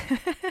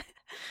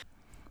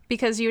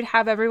 Because you'd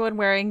have everyone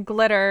wearing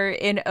glitter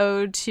in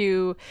ode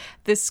to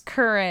this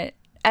current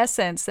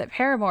essence that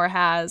Paramore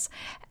has.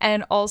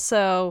 And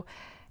also,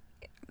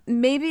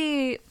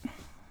 maybe,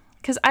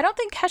 because I don't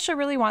think Kesha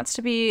really wants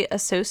to be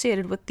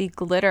associated with the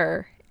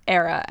glitter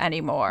era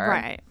anymore.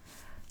 Right.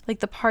 Like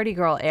the party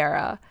girl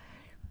era,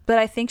 but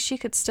I think she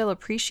could still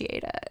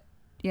appreciate it,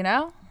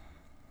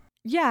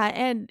 Yeah,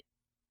 and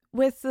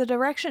with the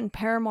direction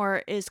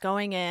Paramore is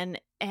going in,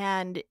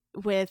 and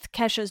with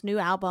Kesha's new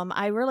album,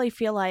 I really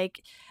feel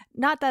like,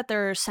 not that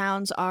their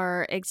sounds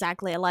are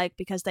exactly alike,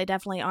 because they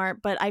definitely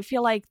aren't, but I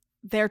feel like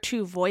their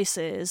two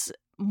voices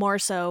more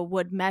so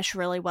would mesh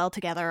really well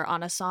together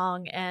on a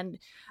song. And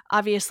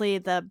obviously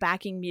the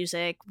backing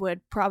music would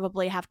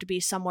probably have to be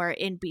somewhere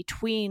in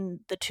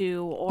between the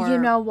two, or you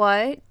know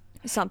what?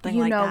 Something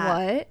like that. You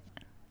know what?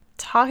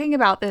 Talking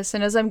about this,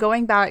 and as I'm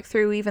going back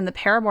through even the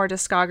Paramore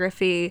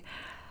discography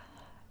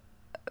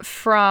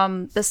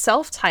from the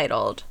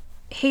self-titled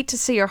Hate to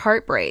See Your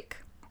Heart Break,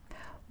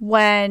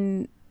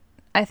 when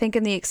I think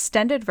in the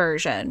extended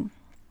version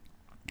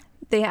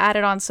they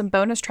added on some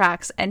bonus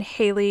tracks and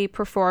Hayley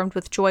performed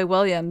with Joy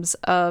Williams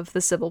of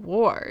the Civil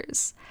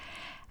Wars.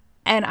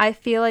 And I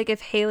feel like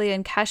if Hayley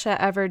and Kesha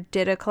ever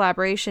did a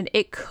collaboration,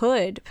 it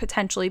could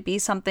potentially be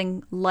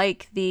something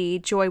like the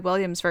Joy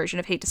Williams version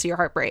of Hate to See Your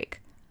Heart Break.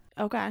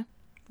 Okay.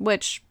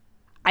 Which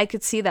I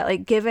could see that,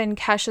 like, given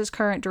Kesha's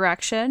current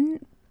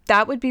direction,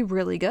 that would be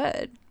really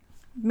good.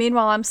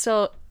 Meanwhile, I'm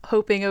still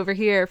hoping over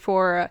here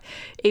for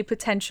a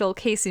potential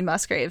Casey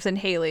Musgraves and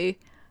Hayley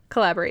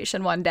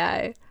collaboration one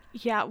day.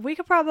 Yeah, we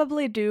could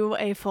probably do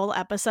a full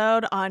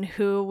episode on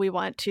who we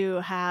want to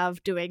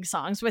have doing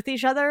songs with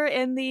each other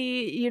in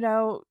the,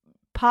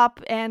 pop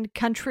and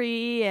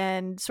country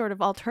and sort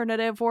of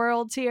alternative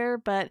worlds here.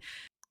 But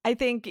I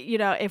think,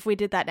 if we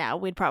did that now,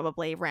 we'd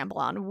probably ramble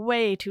on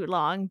way too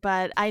long.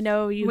 But I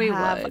know you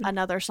have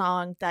another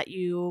song that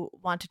you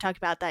want to talk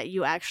about that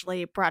you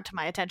actually brought to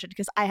my attention,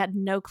 because I had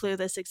no clue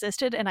this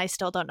existed and I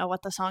still don't know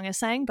what the song is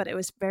saying, but it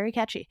was very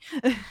catchy.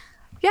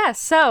 Yeah,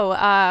 so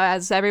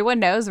as everyone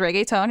knows,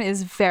 reggaeton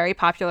is very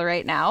popular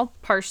right now,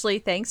 partially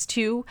thanks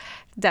to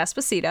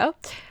Despacito.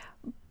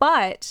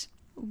 But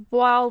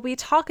while we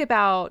talk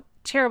about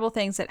terrible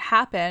things that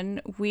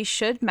happen, we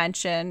should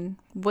mention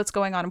what's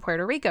going on in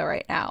Puerto Rico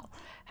right now,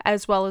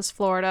 as well as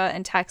Florida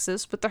and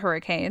Texas with the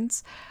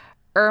hurricanes.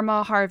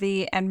 Irma,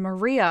 Harvey, and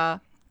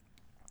Maria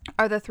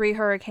are the 3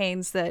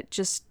 hurricanes that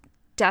just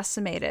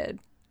decimated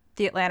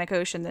the Atlantic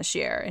Ocean this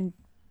year and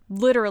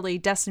literally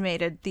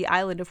decimated the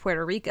island of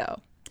Puerto Rico.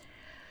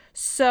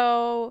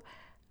 So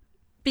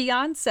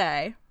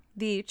Beyonce,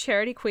 the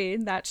charity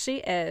queen that she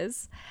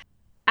is,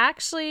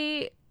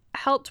 actually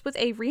helped with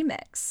a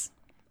remix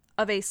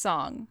of a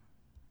song.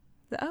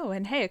 Oh,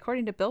 and hey,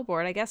 according to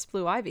Billboard, I guess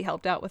Blue Ivy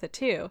helped out with it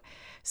too.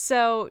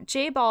 So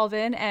J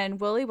Balvin and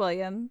Willie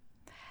William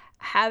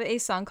have a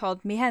song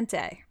called Mi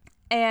Gente,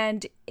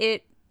 and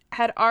it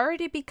had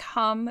already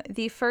become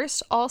the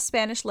first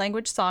all-Spanish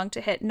language song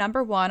to hit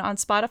number 1 on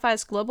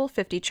Spotify's Global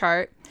 50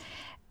 chart.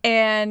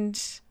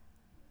 And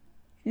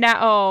now,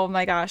 oh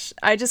my gosh,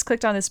 I just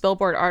clicked on this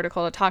Billboard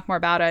article to talk more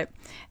about it.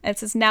 And it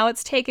says, now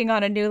it's taking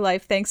on a new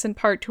life thanks in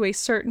part to a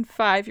certain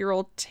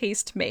 5-year-old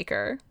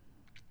tastemaker.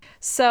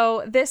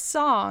 So this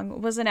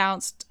song was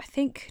announced, I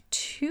think,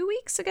 2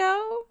 weeks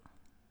ago?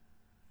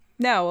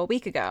 No, a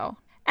week ago.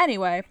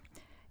 Anyway,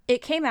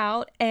 it came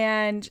out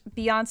and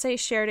Beyonce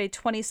shared a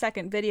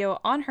 20-second video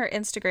on her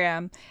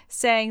Instagram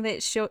saying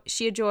that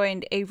she had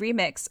joined a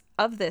remix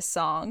of this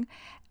song,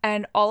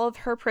 and all of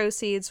her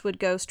proceeds would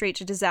go straight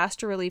to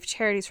disaster relief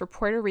charities for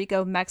Puerto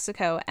Rico,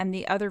 Mexico, and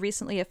the other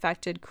recently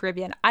affected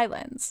Caribbean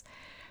islands.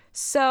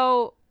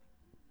 So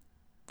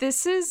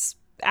this is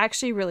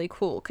actually really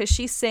cool because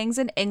she sings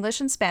in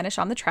English and Spanish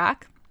on the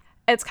track.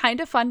 It's kind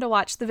of fun to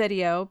watch the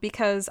video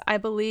because I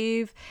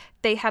believe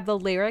they have the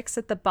lyrics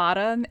at the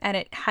bottom and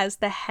it has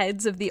the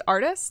heads of the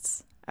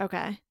artists.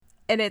 Okay.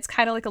 And it's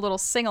kind of like a little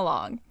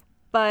sing-along.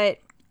 But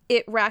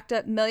it racked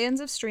up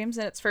millions of streams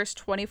in its first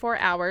 24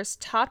 hours,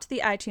 topped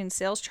the iTunes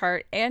sales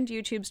chart and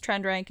YouTube's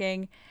trend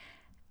ranking,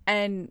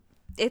 and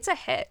it's a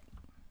hit.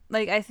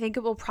 Like, I think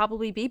it will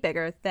probably be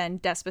bigger than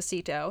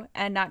Despacito,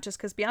 and not just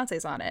because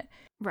Beyonce's on it.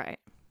 Right.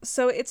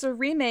 So it's a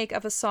remake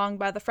of a song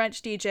by the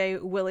French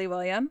DJ Willie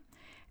William,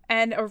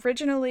 and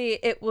originally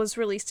it was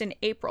released in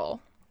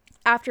April.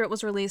 After it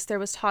was released, there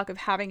was talk of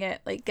having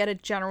it like get a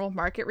general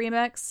market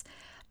remix,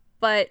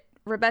 but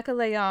Rebecca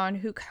Leon,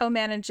 who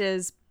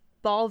co-manages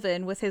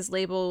Balvin with his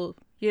label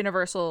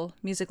Universal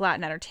Music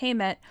Latin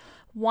Entertainment,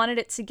 wanted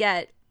it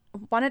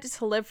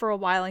to live for a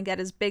while and get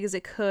as big as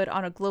it could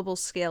on a global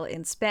scale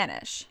in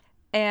Spanish.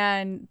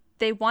 And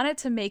they wanted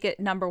to make it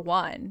number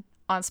 1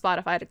 on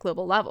Spotify at a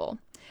global level.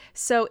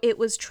 So it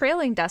was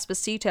trailing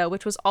Despacito,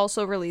 which was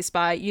also released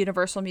by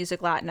Universal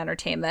Music Latin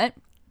Entertainment.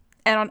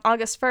 And on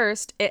August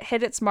 1st, it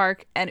hit its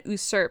mark and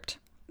usurped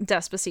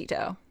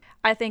Despacito.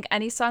 I think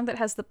any song that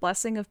has the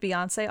blessing of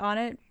Beyonce on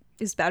it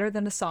is better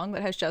than a song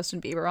that has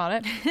Justin Bieber on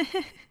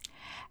it.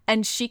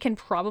 And she can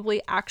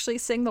probably actually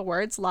sing the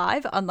words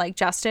live, unlike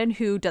Justin,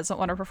 who doesn't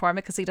want to perform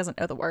it because he doesn't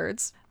know the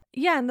words.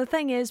 Yeah, and the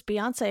thing is,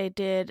 Beyonce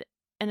did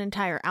an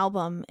entire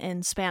album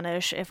in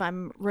Spanish, if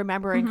I'm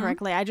remembering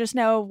correctly. I just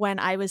know when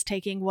I was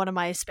taking one of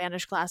my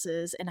Spanish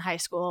classes in high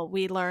school,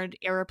 we learned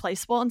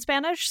Irreplaceable in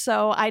Spanish,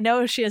 so I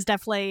know she has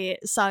definitely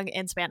sung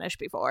in Spanish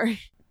before.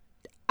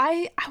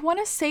 I want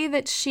to say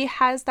that she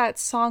has that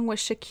song with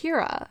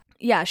Shakira.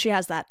 Yeah, she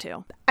has that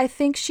too. I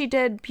think she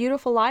did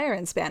Beautiful Liar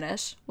in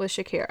Spanish with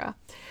Shakira.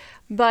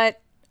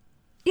 But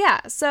yeah,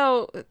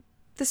 so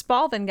this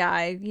Balvin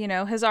guy,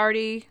 has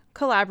already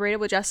collaborated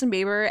with Justin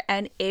Bieber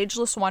and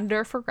Ageless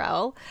Wonder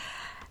Pharrell.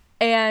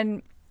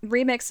 And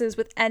remixes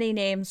with any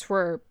names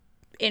were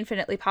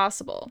Infinitely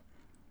Possible.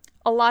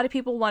 A lot of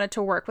people wanted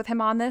to work with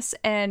him on this,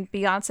 and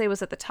Beyonce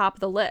was at the top of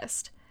the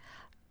list.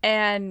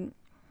 And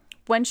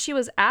when she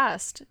was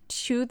asked,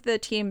 to the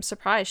team's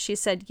surprise, she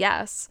said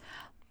yes,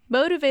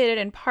 motivated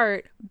in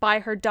part by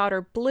her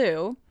daughter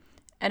Blue,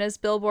 and as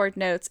Billboard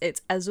notes,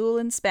 it's Azul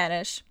in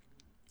Spanish,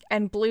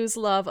 and Blue's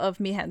love of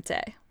Mi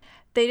Gente.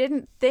 They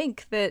didn't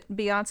think that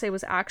Beyonce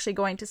was actually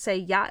going to say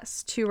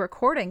yes to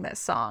recording this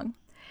song.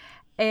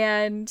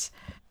 And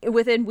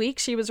within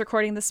weeks, she was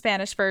recording the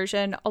Spanish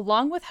version,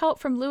 along with help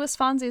from Luis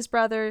Fonsi's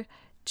brother,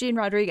 Gene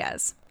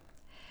Rodriguez.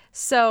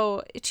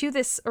 So to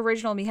this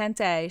original Mi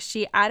Gente,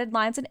 she added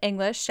lines in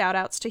English,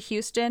 shout-outs to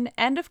Houston,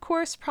 and of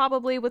course,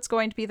 probably what's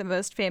going to be the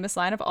most famous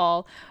line of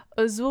all,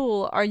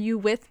 Azul, are you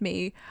with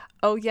me?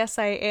 Oh, yes,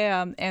 I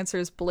am,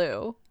 answers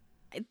Blue.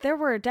 There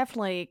were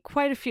definitely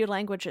quite a few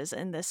languages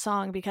in this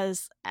song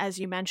because, as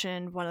you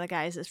mentioned, one of the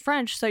guys is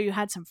French, so you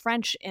had some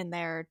French in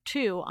there,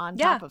 too, on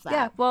top of that.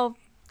 Yeah, well,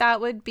 that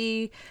would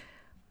be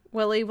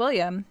Willie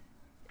William.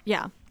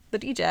 Yeah. The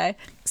DJ.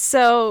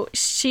 So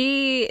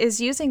she is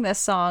using this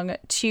song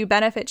to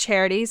benefit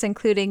charities,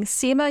 including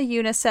SEMA,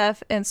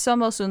 UNICEF, and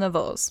Somos Una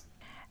Voz.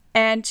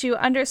 And to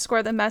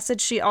underscore the message,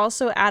 she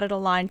also added a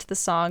line to the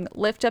song,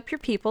 lift up your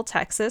people,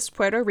 Texas,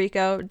 Puerto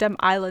Rico, dem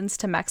islands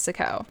to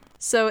Mexico.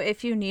 So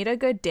if you need a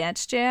good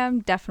dance jam,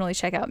 definitely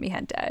check out Mi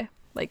Gente.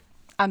 Like,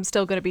 I'm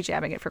still going to be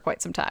jamming it for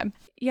quite some time.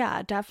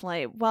 Yeah,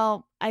 definitely.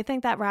 Well, I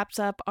think that wraps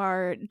up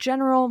our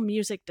general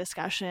music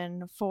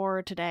discussion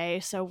for today.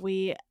 So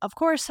we, of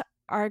course,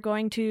 are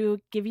going to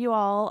give you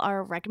all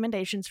our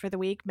recommendations for the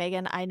week.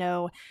 Megan, I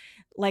know,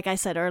 like I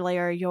said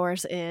earlier,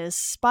 yours is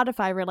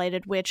Spotify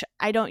related, which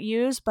I don't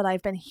use, but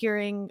I've been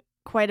hearing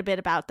quite a bit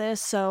about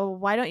this. So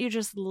why don't you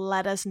just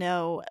let us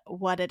know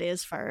what it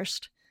is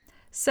first?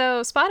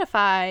 So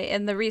Spotify,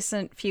 in the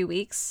recent few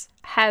weeks,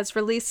 has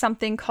released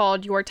something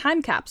called Your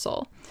Time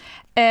Capsule.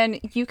 And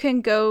you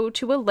can go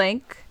to a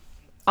link.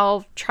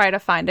 I'll try to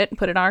find it and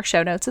put it in our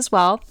show notes as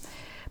well.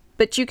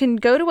 But you can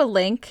go to a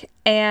link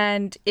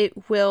and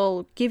it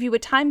will give you a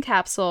time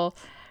capsule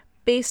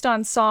based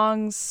on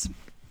songs.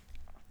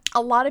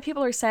 A lot of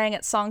people are saying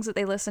it's songs that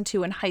they listened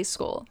to in high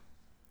school.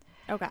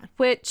 Okay.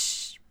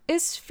 Which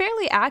is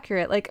fairly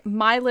accurate. Like,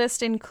 my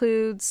list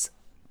includes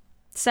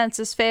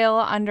Census Fail,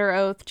 Under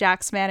Oath,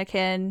 Jack's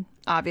Mannequin,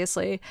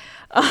 obviously,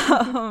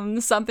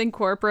 Something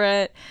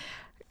Corporate,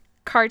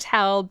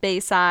 Cartel,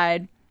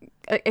 Bayside,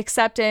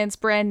 Acceptance,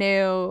 Brand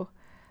New.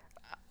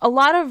 A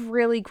lot of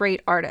really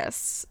great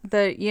artists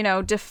that, you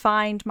know,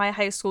 defined my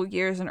high school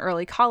years and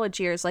early college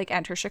years, like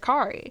Enter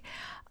Shikari.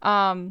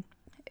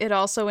 It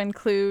also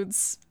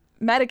includes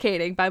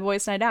Medicating by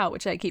Boys Night Out,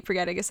 which I keep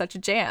forgetting is such a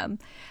jam.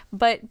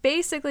 But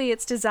basically,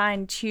 it's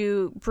designed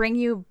to bring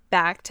you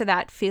back to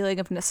that feeling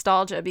of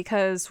nostalgia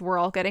because we're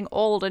all getting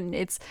old, and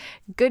it's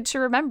good to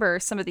remember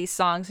some of these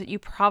songs that you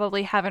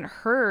probably haven't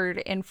heard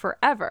in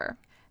forever.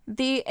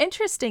 The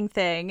interesting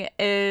thing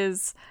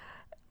is,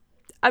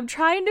 I'm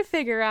trying to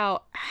figure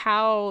out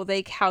how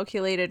they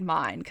calculated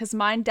mine, because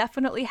mine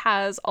definitely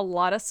has a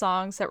lot of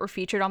songs that were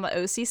featured on the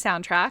OC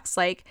soundtracks,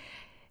 like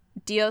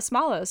Dios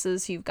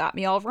Malos' You've Got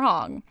Me All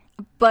Wrong.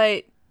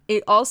 But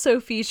it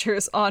also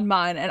features on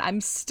mine, and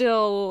I'm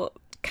still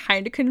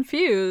kind of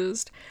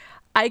confused.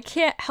 I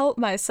Can't Help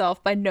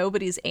Myself by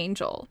Nobody's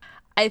Angel.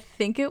 I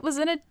think it was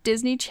in a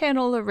Disney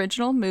Channel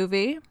original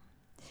movie.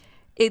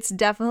 It's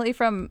definitely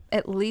from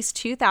at least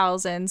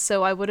 2000,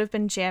 so I would have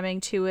been jamming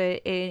to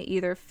it in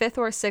either 5th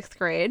or 6th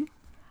grade.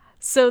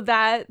 So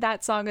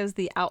that song is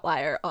the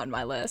outlier on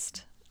my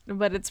list,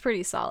 but it's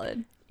pretty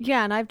solid.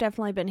 Yeah, and I've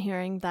definitely been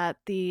hearing that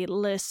the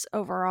lists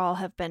overall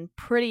have been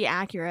pretty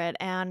accurate,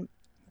 and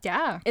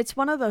yeah, it's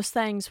one of those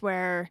things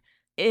where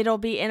it'll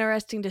be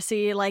interesting to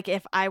see, like,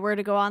 if I were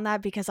to go on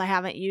that, because I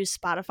haven't used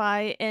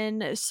Spotify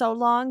in so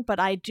long, but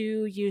I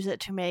do use it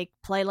to make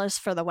playlists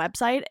for the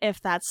website,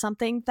 if that's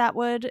something that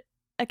would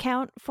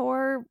account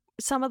for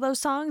some of those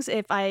songs,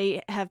 if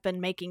I have been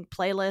making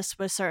playlists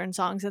with certain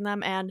songs in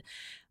them. And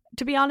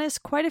to be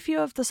honest, quite a few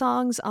of the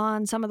songs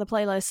on some of the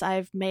playlists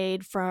I've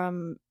made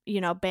from, you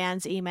know,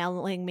 bands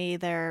emailing me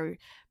their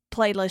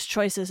playlist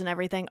choices and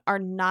everything are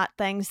not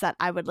things that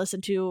I would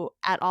listen to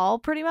at all,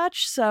 pretty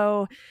much.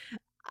 So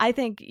I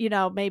think, you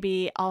know,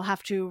 maybe I'll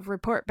have to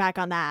report back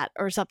on that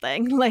or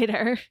something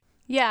later.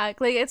 Yeah,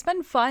 like, it's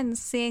been fun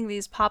seeing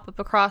these pop up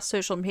across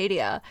social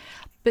media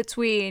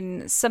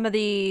between some of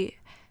the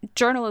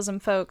journalism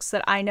folks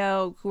that I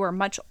know who are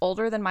much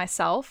older than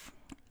myself,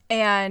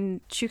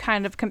 and to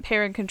kind of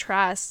compare and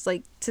contrast,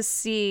 like, to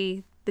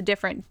see the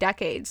different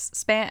decades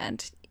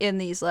spanned in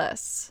these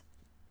lists.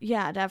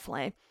 Yeah,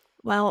 definitely.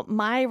 Well,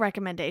 my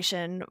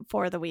recommendation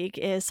for the week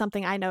is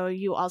something I know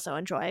you also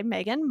enjoy,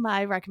 Megan.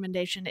 My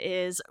recommendation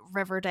is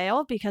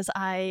Riverdale, because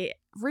I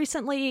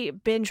recently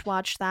binge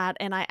watched that,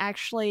 and I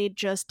actually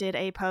just did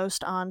a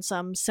post on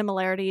some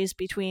similarities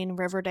between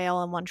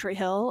Riverdale and One Tree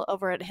Hill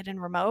over at Hidden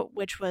Remote,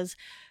 which was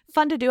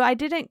fun to do. I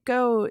didn't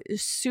go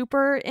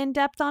super in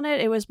depth on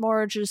it. It was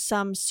more just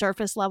some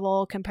surface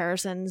level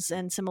comparisons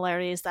and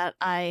similarities that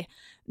I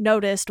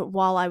noticed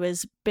while I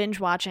was binge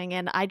watching,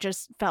 and I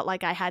just felt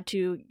like I had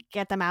to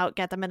get them out,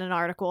 get them in an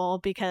article,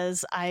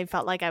 because I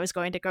felt like I was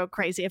going to go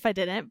crazy if I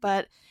didn't.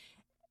 But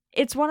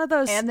it's one of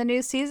those... And the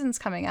new season's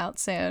coming out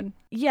soon.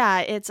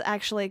 Yeah, it's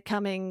actually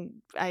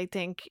coming, I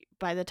think,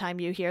 by the time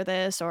you hear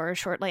this or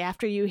shortly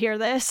after you hear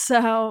this.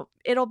 So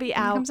it'll be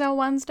out. It comes out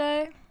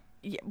Wednesday?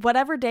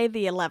 Whatever day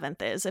the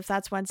 11th is. If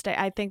that's Wednesday,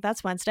 I think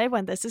that's Wednesday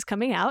when this is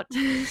coming out.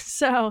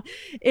 So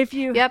if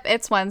you... Yep,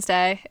 it's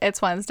Wednesday. It's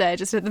Wednesday.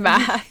 Just did the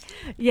math.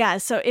 Yeah,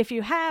 so if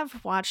you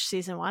have watched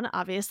season 1,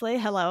 obviously,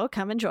 hello,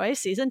 come enjoy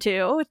season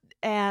 2.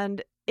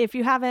 And if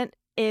you haven't,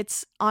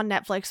 it's on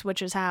Netflix,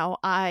 which is how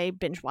I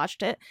binge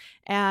watched it.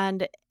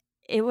 And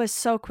it was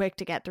so quick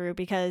to get through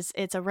because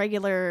it's a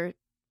regular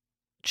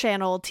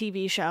channel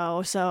TV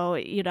show. So,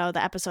 you know,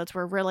 the episodes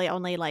were really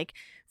only like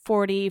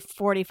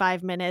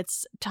 45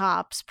 minutes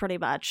tops, pretty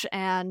much.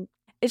 And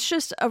it's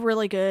just a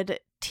really good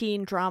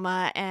teen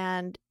drama.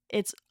 And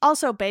it's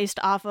also based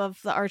off of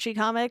the Archie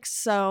comics.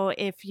 So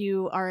if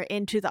you are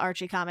into the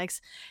Archie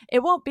comics, it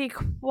won't be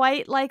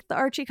quite like the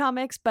Archie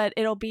comics, but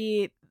it'll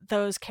be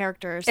those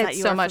characters that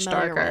you are much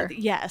familiar darker with.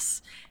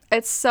 Yes.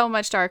 It's so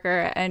much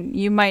darker, and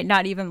you might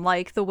not even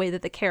like the way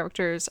that the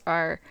characters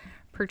are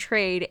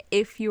portrayed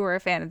if you are a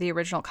fan of the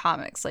original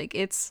comics. Like,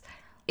 it's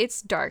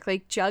dark.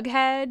 Like,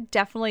 Jughead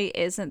definitely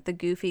isn't the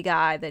goofy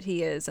guy that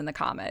he is in the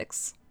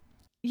comics.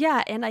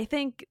 Yeah, and I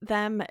think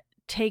them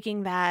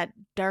taking that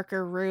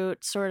darker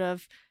route sort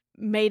of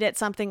made it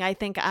something I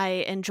think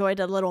I enjoyed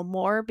a little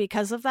more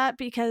because of that,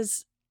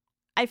 because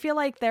I feel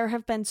like there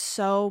have been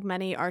so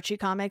many Archie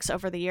comics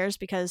over the years,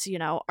 because, you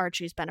know,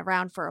 Archie's been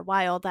around for a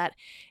while, that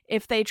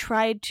if they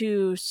tried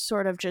to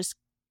sort of just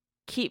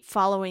keep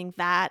following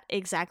that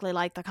exactly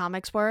like the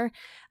comics were,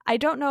 I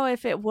don't know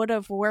if it would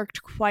have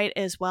worked quite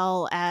as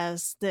well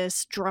as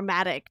this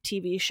dramatic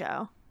TV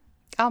show.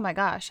 Oh my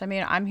gosh. I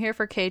mean, I'm here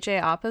for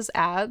KJ Appa's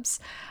abs.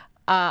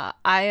 I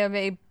am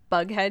a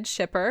Bughead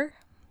shipper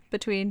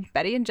between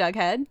Betty and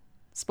Jughead.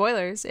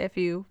 Spoilers if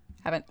you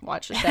haven't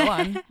watched the show.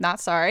 I'm not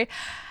sorry.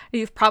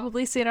 You've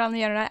probably seen it on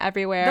the internet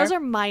everywhere. Those are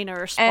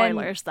minor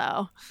spoilers,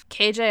 though.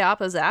 KJ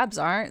Appa's abs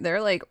aren't.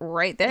 They're like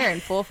right there in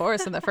full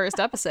force in the first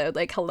episode.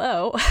 Like,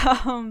 hello.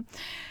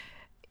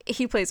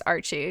 He plays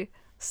Archie.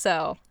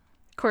 So,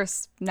 of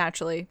course,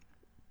 naturally,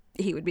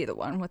 he would be the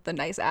one with the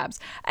nice abs.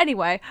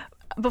 Anyway,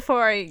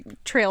 before I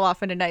trail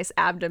off into nice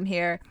abdom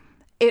here,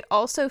 it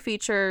also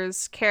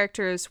features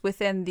characters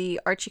within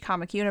the Archie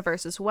comic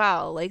universe as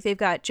well. Like, they've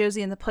got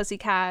Josie and the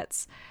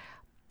Pussycats.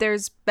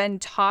 There's been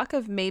talk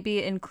of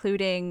maybe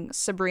including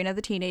Sabrina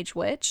the Teenage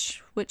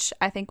Witch, which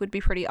I think would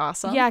be pretty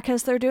awesome. Yeah,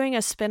 because they're doing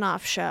a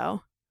spin-off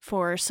show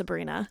for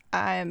Sabrina.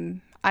 I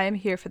am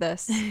here for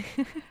this.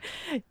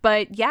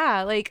 But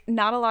yeah, like,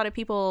 not a lot of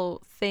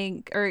people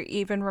think or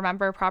even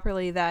remember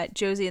properly that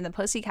Josie and the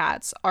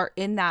Pussycats are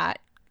in that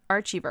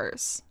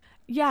Archieverse.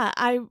 Yeah,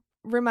 I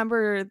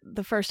remember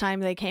the first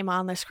time they came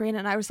on the screen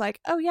and I was like,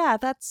 oh yeah,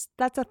 that's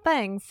a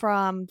thing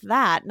from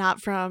that,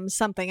 not from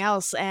something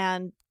else.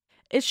 And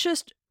it's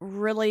just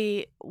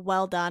really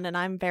well done, and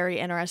I'm very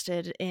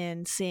interested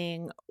in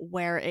seeing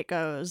where it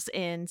goes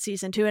in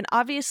season 2. And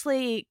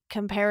obviously,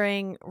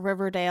 comparing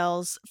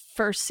Riverdale's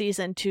first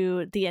season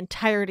to the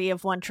entirety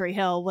of One Tree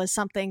Hill was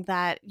something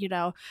that, you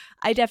know,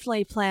 I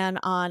definitely plan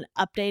on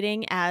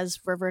updating as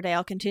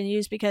Riverdale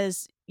continues,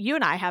 because you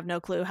and I have no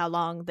clue how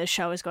long this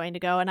show is going to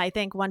go. And I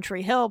think One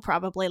Tree Hill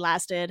probably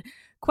lasted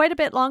quite a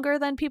bit longer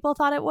than people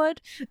thought it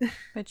would.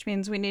 Which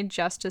means we need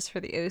justice for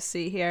the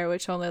OC here,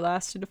 which only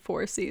lasted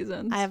 4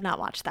 seasons. I have not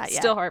watched that yet.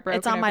 Still heartbroken.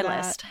 It's on my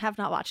that. list. Have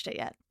not watched it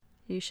yet.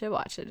 You should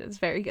watch it. It's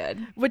very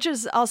good. Which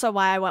is also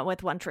why I went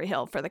with One Tree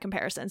Hill for the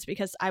comparisons,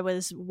 because I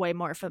was way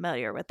more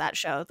familiar with that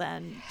show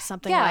than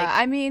something like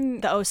I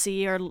mean, the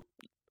OC, or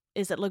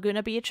is it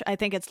Laguna Beach? I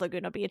think it's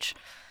Laguna Beach.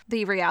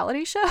 The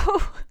reality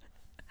show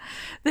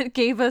that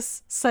gave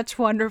us such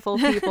wonderful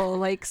people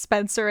like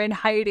Spencer and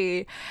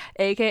Heidi,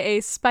 aka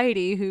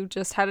Spidey, who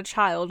just had a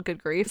child.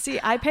 Good grief. See,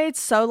 I paid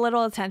so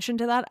little attention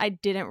to that, I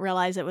didn't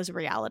realize it was a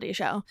reality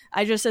show.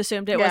 I just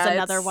assumed it was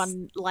another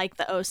one like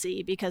the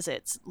OC, because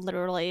it's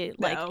literally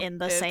like in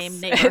the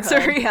same neighborhood. It's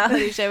a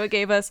reality show. It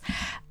gave us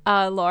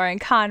Lauren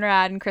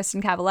Conrad and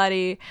Kristen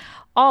Cavaletti,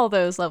 all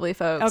those lovely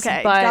folks.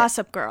 Okay, but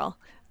Gossip Girl.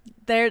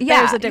 There's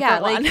a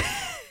different one.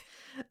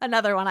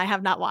 Another one I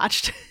have not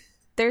watched.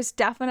 There's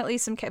definitely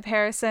some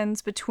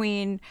comparisons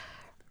between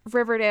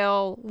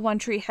Riverdale, One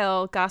Tree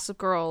Hill, Gossip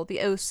Girl,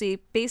 The OC,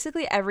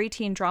 basically every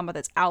teen drama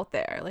that's out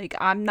there. Like,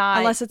 I'm not...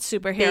 Unless it's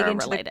superhero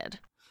related.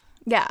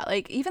 Yeah,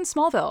 like, even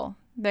Smallville,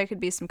 there could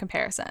be some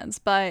comparisons.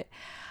 But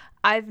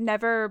I've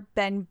never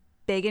been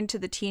big into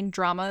the teen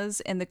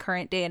dramas in the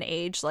current day and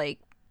age,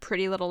 like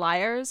Pretty Little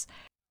Liars.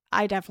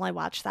 I definitely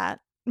watched that.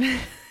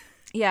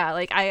 Yeah,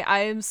 like,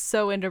 I am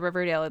so into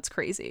Riverdale, it's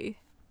crazy.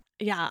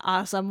 Yeah,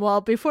 awesome. Well,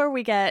 before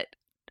we get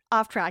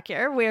off track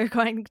here, we're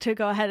going to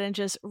go ahead and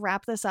just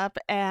wrap this up.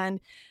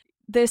 And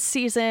this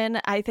season,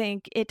 I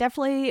think it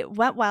definitely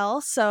went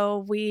well.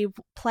 So we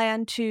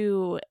plan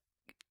to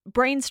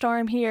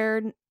brainstorm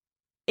here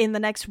in the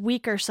next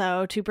week or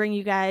so to bring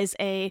you guys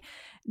a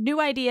new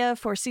idea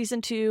for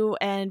season 2.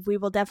 And we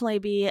will definitely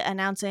be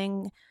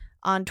announcing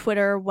on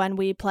Twitter when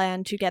we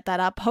plan to get that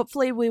up.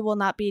 Hopefully we will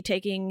not be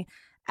taking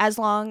as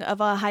long of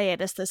a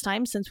hiatus this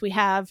time, since we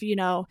have, you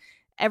know,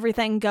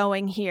 everything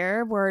going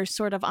here. We're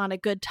sort of on a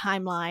good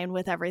timeline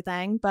with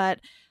everything. But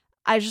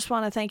I just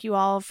want to thank you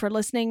all for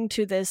listening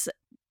to this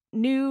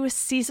new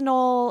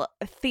seasonal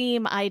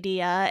theme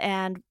idea,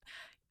 and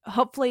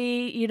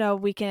hopefully, you know,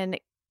 we can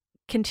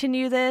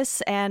continue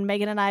this, and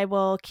Megan and I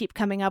will keep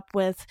coming up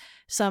with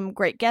some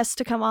great guests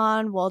to come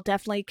on. We'll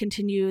definitely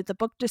continue the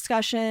book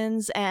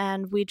discussions,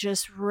 and we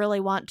just really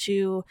want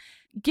to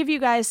give you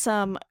guys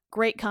some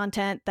great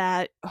content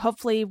that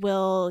hopefully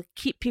will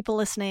keep people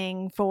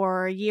listening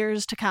for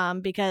years to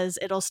come, because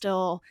it'll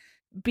still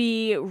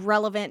be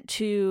relevant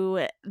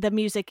to the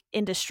music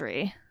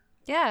industry.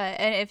 Yeah,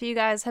 and if you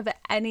guys have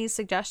any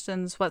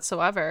suggestions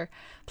whatsoever,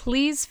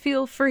 please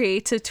feel free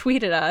to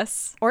tweet at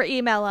us. Or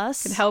email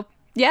us. Can help.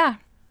 Yeah.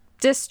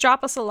 Just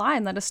drop us a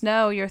line. Let us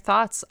know your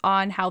thoughts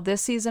on how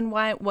this season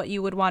went, what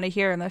you would want to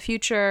hear in the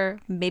future,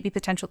 maybe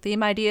potential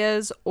theme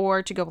ideas,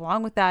 or to go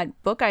along with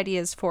that, book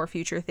ideas for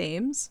future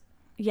themes.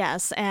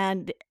 Yes,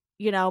 and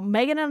you know,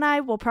 Megan and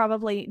I will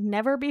probably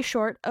never be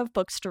short of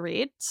books to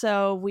read,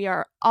 so we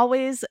are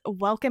always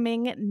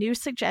welcoming new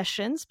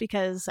suggestions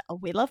because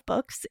we love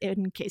books,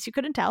 in case you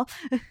couldn't tell.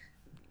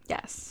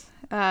 Yes.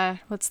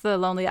 What's the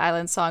Lonely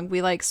Island song?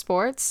 We like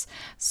sports.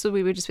 So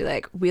we would just be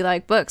like, we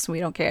like books. We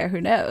don't care who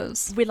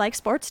knows. We like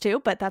sports too,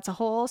 but that's a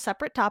whole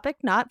separate topic,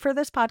 not for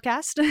this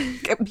podcast.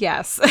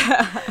 Yes.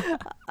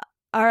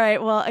 All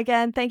right. Well,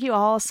 again, thank you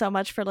all so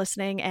much for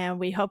listening, and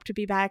we hope to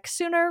be back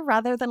sooner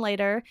rather than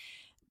later.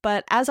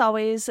 But as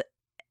always,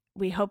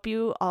 we hope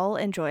you all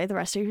enjoy the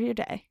rest of your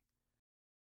day.